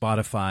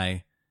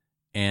 Spotify,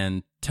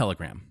 and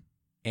Telegram.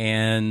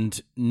 And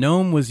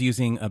GNOME was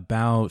using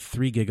about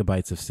 3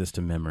 gigabytes of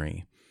system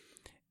memory.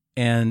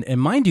 And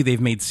mind you,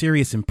 they've made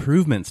serious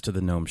improvements to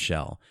the GNOME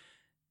shell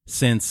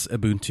since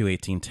Ubuntu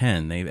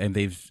 18.10.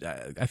 They've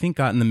I think,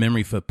 gotten the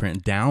memory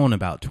footprint down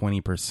about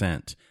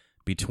 20%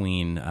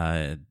 between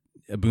Ubuntu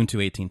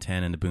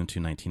 18.10 and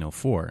Ubuntu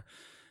 1904.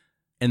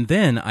 And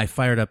then I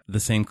fired up the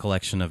same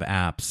collection of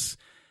apps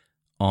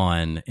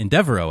on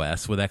Endeavour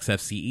OS with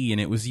XFCE, and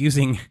it was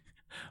using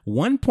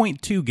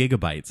 1.2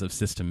 gigabytes of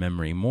system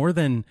memory, more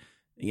than,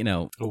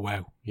 Oh,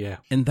 wow. Yeah.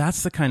 And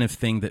that's the kind of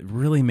thing that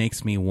really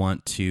makes me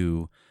want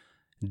to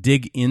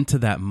dig into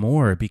that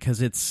more, because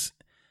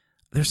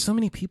there's so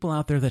many people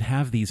out there that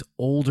have these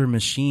older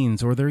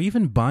machines, or they're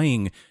even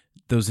buying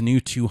those new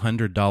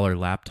 $200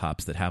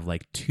 laptops that have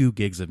like 2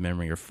 gigs of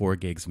memory or 4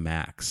 gigs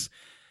max.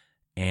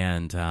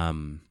 And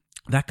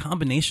that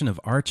combination of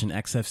Arch and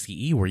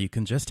XFCE, where you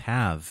can just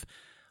have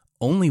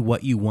only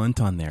what you want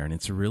on there, and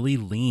it's really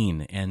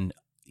lean and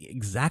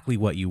exactly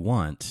what you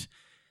want,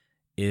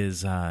 is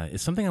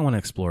something I want to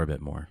explore a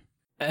bit more.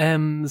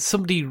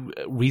 Somebody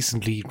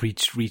recently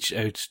reached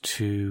out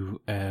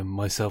to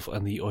myself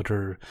and the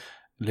other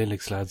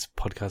Linux Lads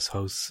podcast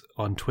hosts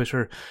on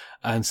Twitter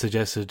and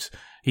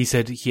he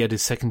said he had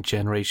his second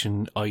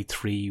generation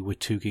i3 with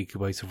 2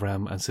 gigabytes of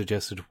RAM and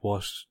suggested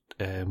what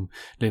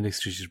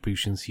Linux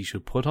distributions he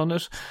should put on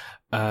it.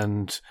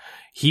 And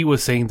he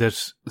was saying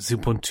that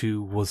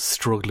Ubuntu was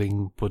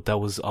struggling, but that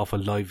was off a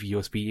live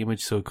USB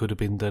image, so it could have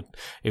been that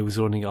it was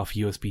running off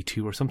USB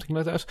 2 or something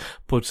like that.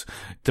 But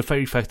the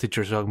very fact that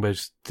you're talking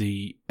about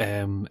the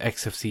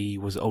XFCE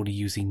was only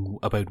using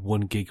about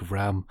 1 gig of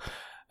RAM,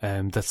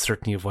 that's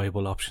certainly a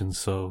viable option.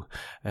 So,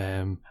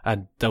 and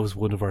that was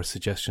one of our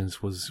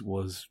suggestions, was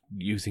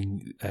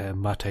using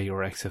Mate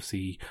or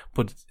XFCE.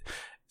 But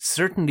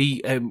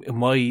certainly,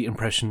 my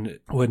impression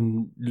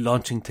when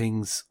launching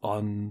things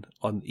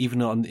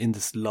in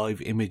this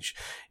live image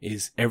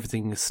is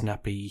everything is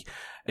snappy,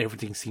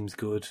 everything seems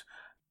good.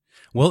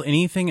 Well,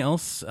 anything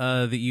else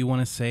that you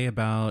want to say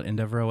about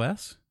Endeavour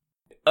OS?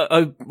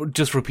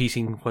 Just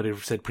repeating what I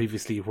said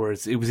previously,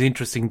 whereas it was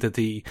interesting that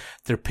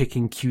they're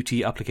picking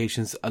Qt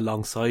applications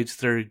alongside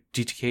their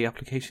GTK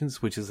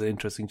applications, which is an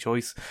interesting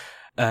choice.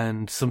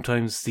 And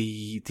sometimes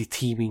the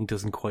theming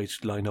doesn't quite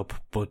line up,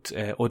 but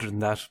other than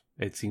that,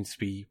 it seems to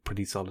be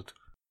pretty solid.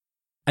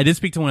 I did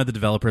speak to one of the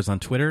developers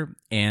on Twitter,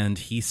 and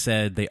he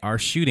said they are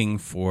shooting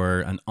for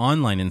an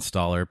online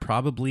installer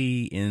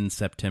probably in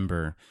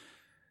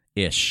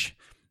September-ish.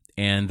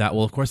 And that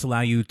will, of course,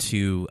 allow you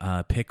to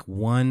pick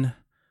one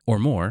or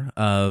more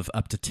of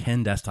up to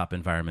 10 desktop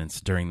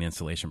environments during the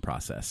installation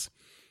process.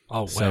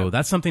 Oh, wow. So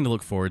that's something to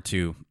look forward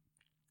to.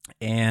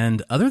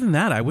 And other than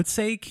that, I would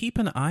say keep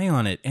an eye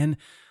on it. And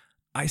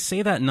I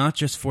say that not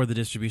just for the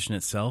distribution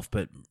itself,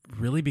 but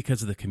really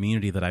because of the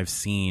community that I've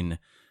seen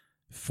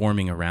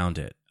forming around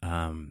it.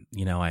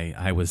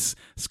 I was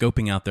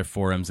scoping out their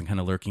forums and kind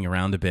of lurking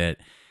around a bit,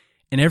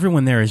 and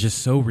everyone there is just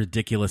so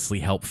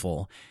ridiculously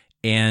helpful.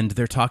 And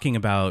they're talking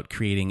about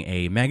creating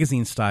a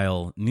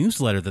magazine-style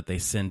newsletter that they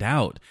send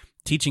out,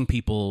 teaching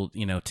people,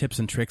 tips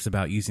and tricks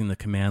about using the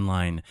command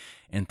line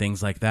and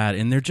things like that.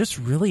 And they're just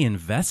really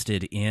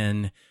invested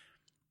in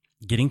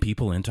getting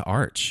people into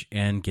Arch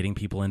and getting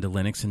people into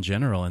Linux in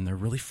general. And they're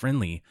really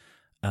friendly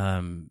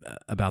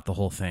about the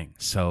whole thing.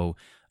 So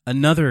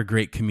another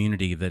great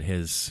community that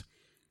has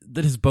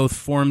both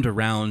formed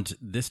around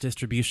this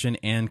distribution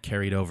and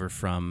carried over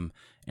from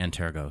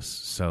Antergos.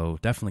 So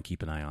definitely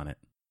keep an eye on it.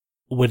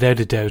 Without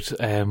a doubt,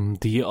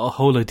 the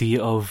whole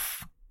idea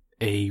of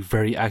a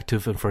very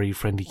active and very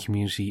friendly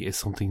community is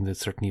something that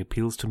certainly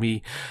appeals to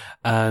me.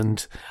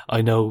 And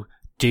I know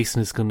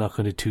Jason is not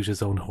going to toot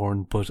his own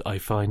horn, but I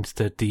find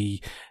that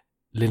the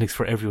Linux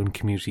for Everyone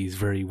community is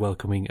very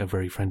welcoming, a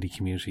very friendly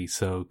community.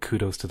 So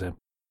kudos to them.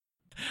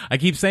 I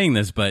keep saying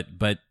this, but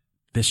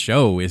this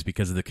show is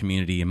because of the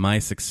community, and my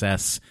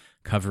success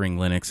covering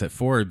Linux at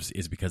Forbes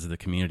is because of the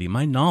community.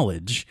 My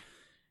knowledge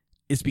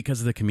is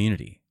because of the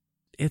community.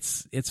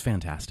 It's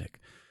fantastic.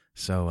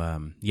 So,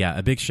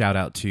 a big shout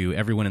out to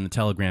everyone in the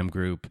Telegram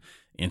group,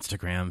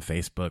 Instagram,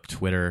 Facebook,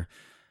 Twitter,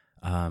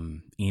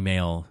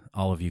 email.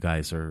 All of you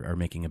guys are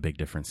making a big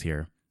difference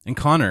here. And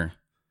Connor,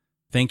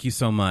 thank you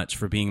so much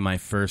for being my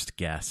first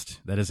guest.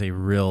 That is a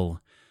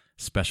real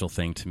special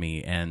thing to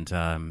me, and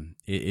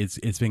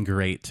it's been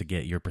great to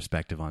get your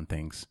perspective on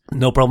things.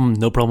 No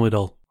problem at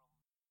all.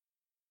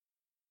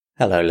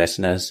 Hello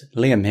listeners,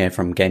 Liam here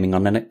from Gaming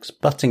on Linux,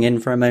 butting in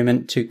for a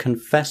moment to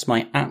confess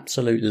my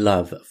absolute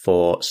love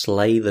for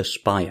Slay the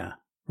Spire.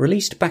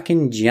 Released back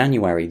in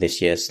January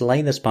this year,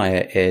 Slay the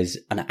Spire is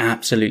an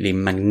absolutely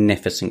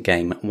magnificent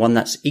game, one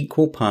that's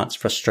equal parts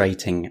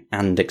frustrating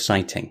and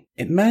exciting.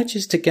 It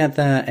merges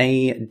together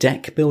a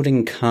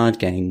deck-building card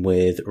game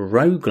with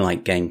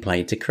roguelike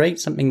gameplay to create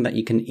something that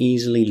you can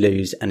easily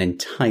lose an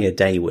entire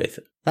day with.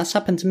 That's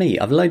happened to me.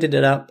 I've loaded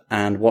it up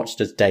and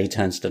watched as day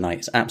turns to night.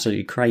 It's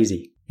absolutely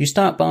crazy. You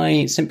start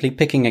by simply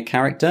picking a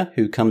character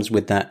who comes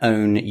with their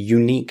own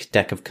unique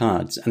deck of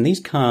cards, and these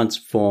cards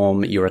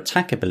form your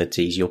attack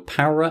abilities, your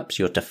power-ups,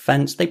 your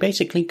defense. They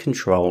basically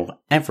control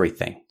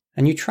everything.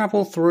 And you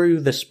travel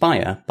through the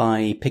spire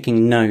by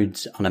picking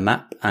nodes on a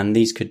map, and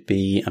these could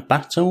be a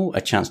battle,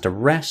 a chance to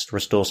rest,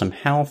 restore some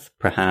health,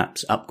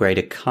 perhaps upgrade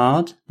a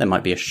card. There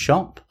might be a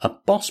shop, a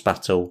boss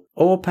battle,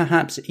 or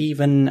perhaps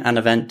even an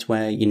event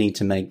where you need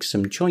to make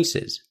some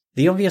choices.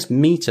 The obvious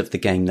meat of the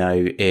game,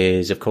 though,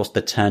 is of course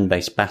the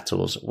turn-based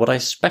battles. What I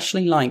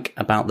especially like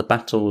about the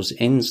battles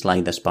in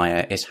Slay the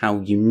Spire is how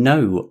you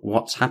know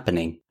what's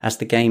happening, as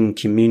the game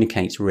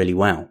communicates really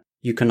well.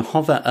 You can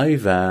hover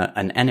over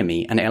an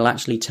enemy and it'll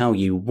actually tell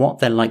you what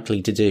they're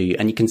likely to do,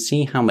 and you can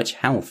see how much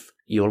health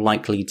you're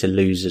likely to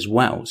lose as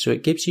well. So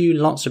it gives you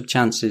lots of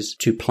chances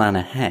to plan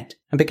ahead.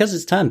 And because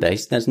it's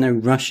turn-based, there's no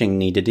rushing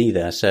needed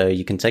either, so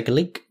you can take a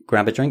leak,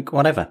 grab a drink,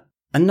 whatever.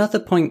 Another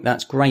point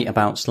that's great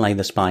about Slay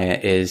the Spire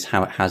is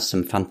how it has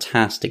some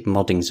fantastic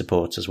modding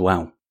support as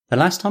well. The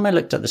last time I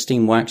looked at the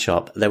Steam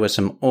Workshop, there were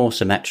some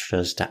awesome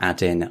extras to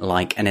add in,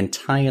 like an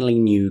entirely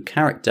new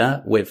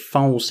character with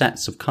full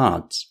sets of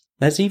cards.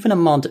 There's even a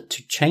mod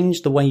to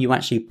change the way you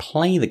actually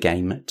play the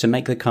game to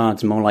make the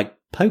cards more like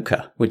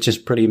poker, which is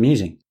pretty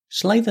amusing.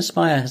 Slay the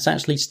Spire has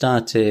actually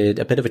started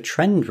a bit of a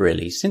trend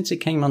really. Since it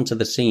came onto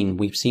the scene,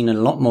 we've seen a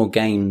lot more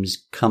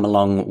games come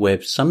along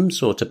with some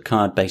sort of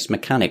card-based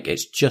mechanic.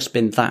 It's just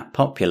been that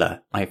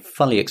popular. I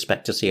fully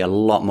expect to see a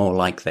lot more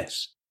like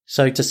this.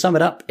 So to sum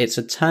it up, it's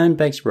a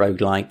turn-based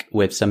roguelike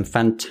with some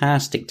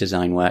fantastic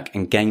design work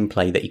and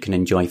gameplay that you can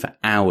enjoy for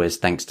hours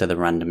thanks to the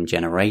random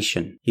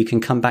generation. You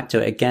can come back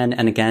to it again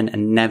and again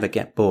and never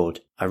get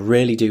bored. I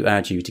really do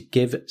urge you to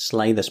give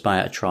Slay the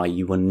Spire a try.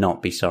 You will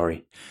not be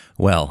sorry.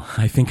 Well,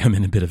 I think I'm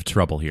in a bit of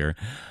trouble here.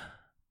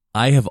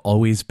 I have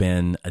always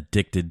been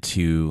addicted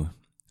to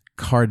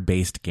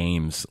card-based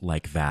games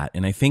like that,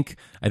 and I think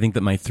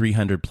that my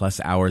 300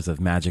 plus hours of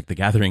Magic the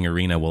Gathering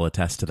Arena will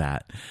attest to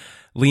that.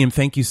 Liam,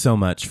 thank you so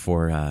much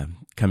for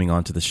coming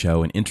on to the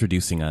show and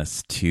introducing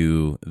us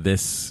to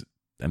this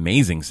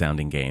amazing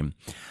sounding game.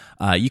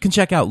 You can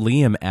check out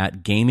Liam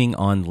at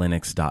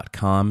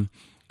gamingonlinux.com.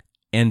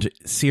 And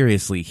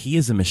seriously, he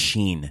is a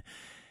machine.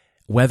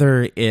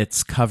 Whether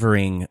it's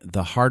covering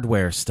the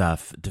hardware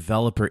stuff,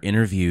 developer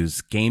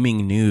interviews,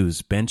 gaming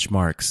news,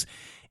 benchmarks,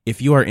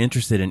 if you are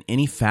interested in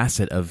any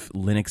facet of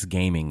Linux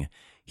gaming,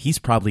 he's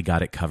probably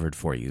got it covered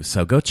for you.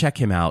 So go check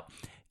him out.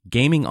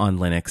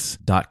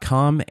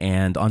 gamingonlinux.com,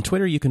 and on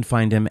Twitter you can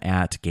find him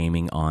at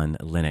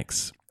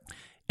gamingonlinux.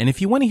 And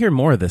if you want to hear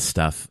more of this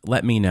stuff,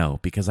 let me know,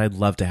 because I'd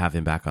love to have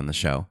him back on the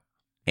show.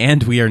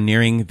 And we are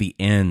nearing the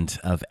end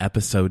of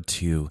episode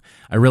 2.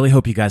 I really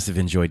hope you guys have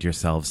enjoyed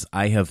yourselves.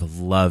 I have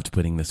loved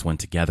putting this one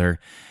together.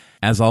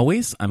 As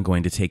always, I'm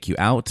going to take you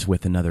out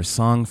with another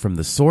song from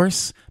the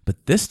source,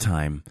 but this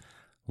time,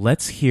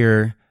 let's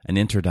hear an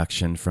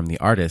introduction from the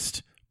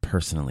artist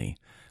personally.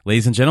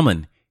 Ladies and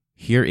gentlemen,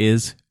 here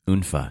is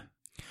Unfa.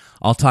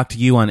 I'll talk to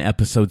you on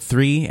episode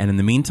 3, and in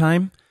the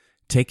meantime,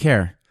 take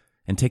care,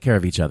 and take care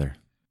of each other.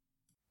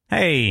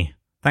 Hey,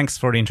 thanks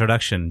for the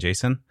introduction,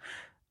 Jason.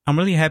 I'm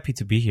really happy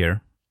to be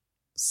here.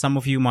 Some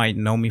of you might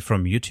know me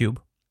from YouTube.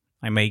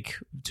 I make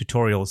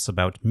tutorials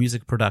about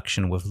music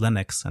production with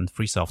Linux and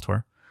free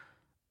software.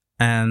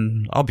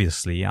 And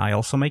obviously, I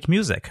also make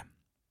music.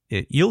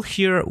 You'll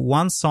hear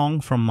one song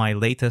from my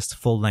latest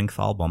full-length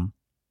album.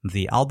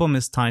 The album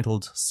is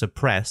titled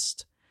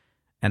Suppressed,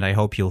 and I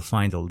hope you'll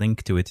find a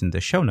link to it in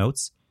the show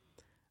notes.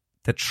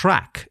 The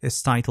track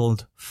is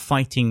titled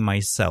Fighting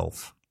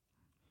Myself.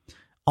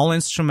 All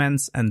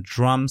instruments and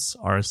drums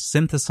are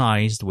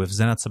synthesized with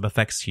Zenith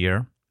SubFX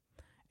here.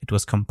 It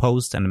was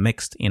composed and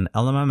mixed in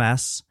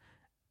LMMS,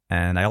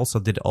 and I also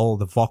did all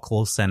the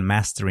vocals and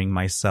mastering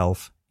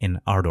myself in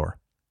Ardor.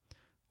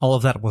 All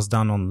of that was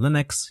done on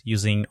Linux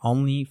using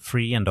only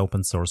free and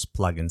open source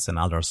plugins and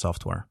other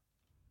software.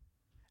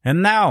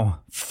 And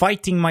now,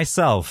 Fighting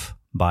Myself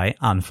by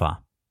Unfa.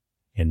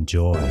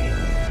 Enjoy.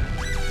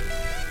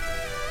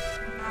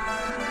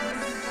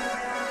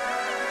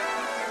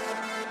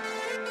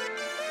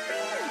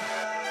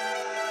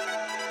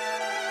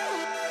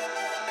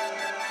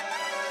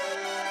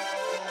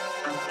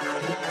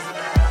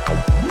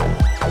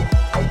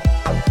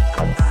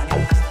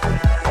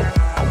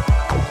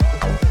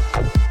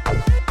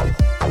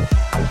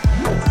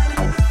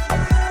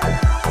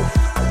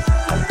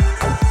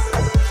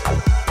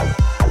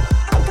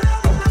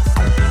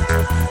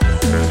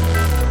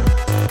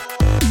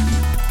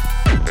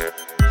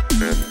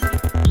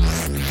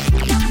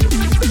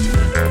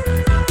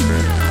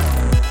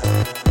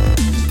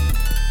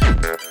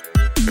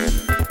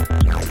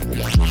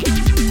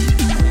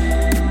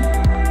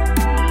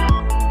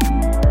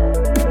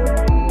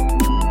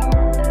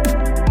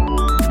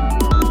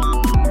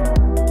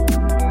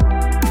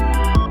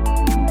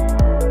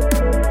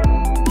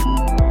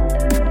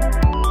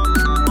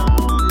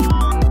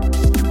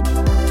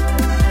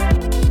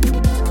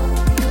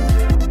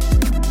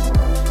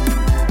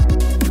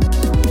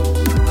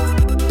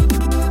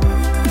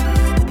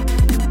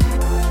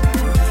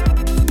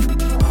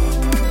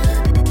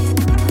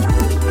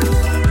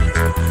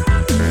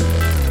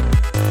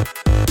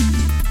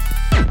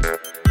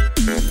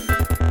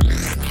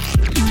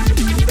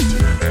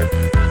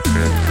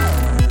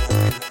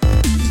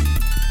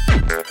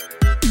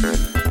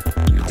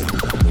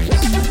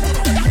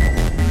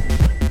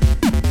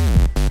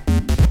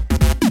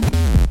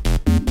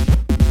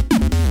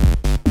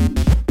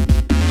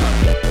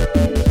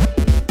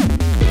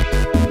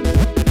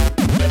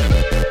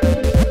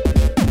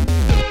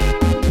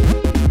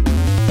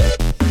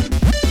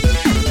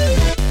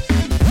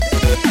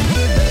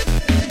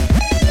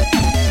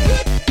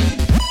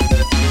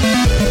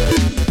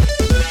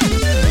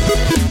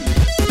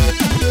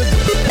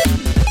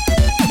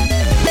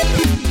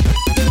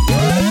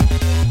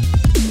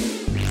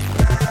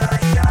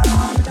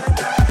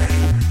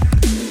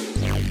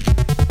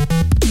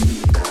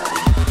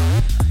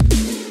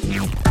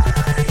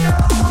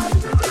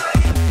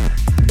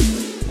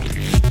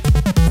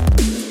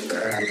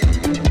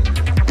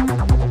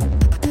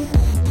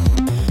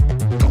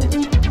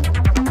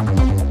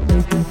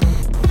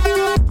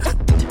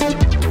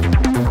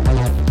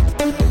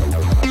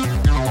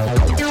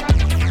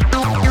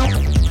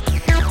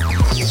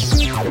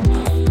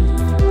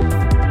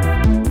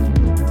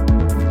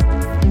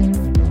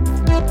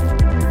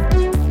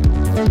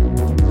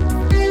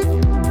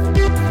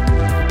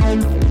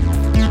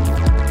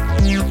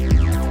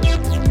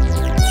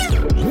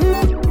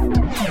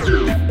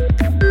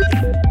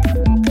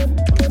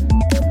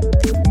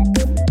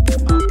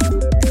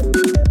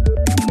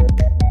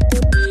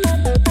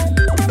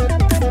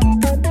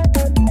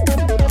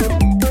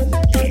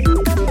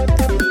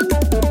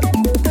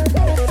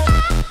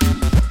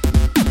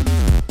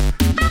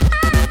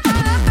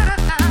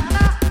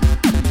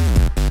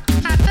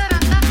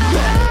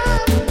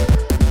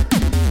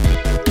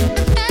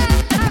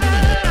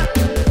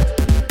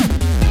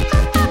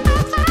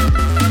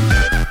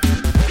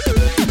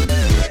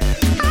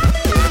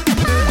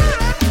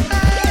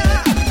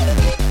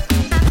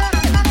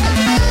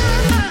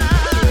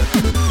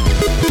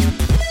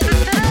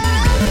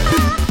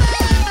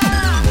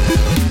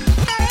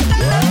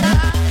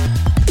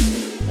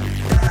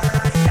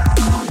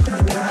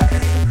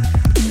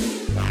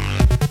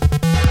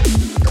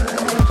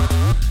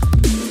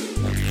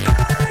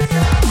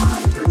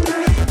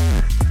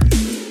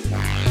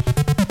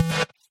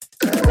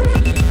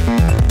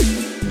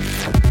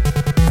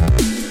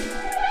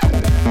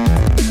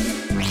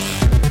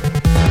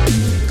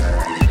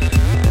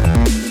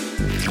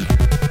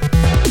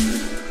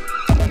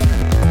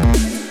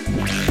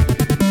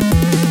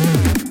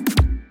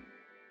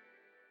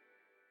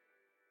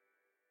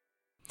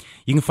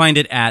 You can find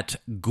it at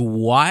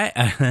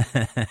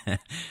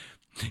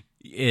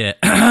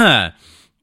yeah.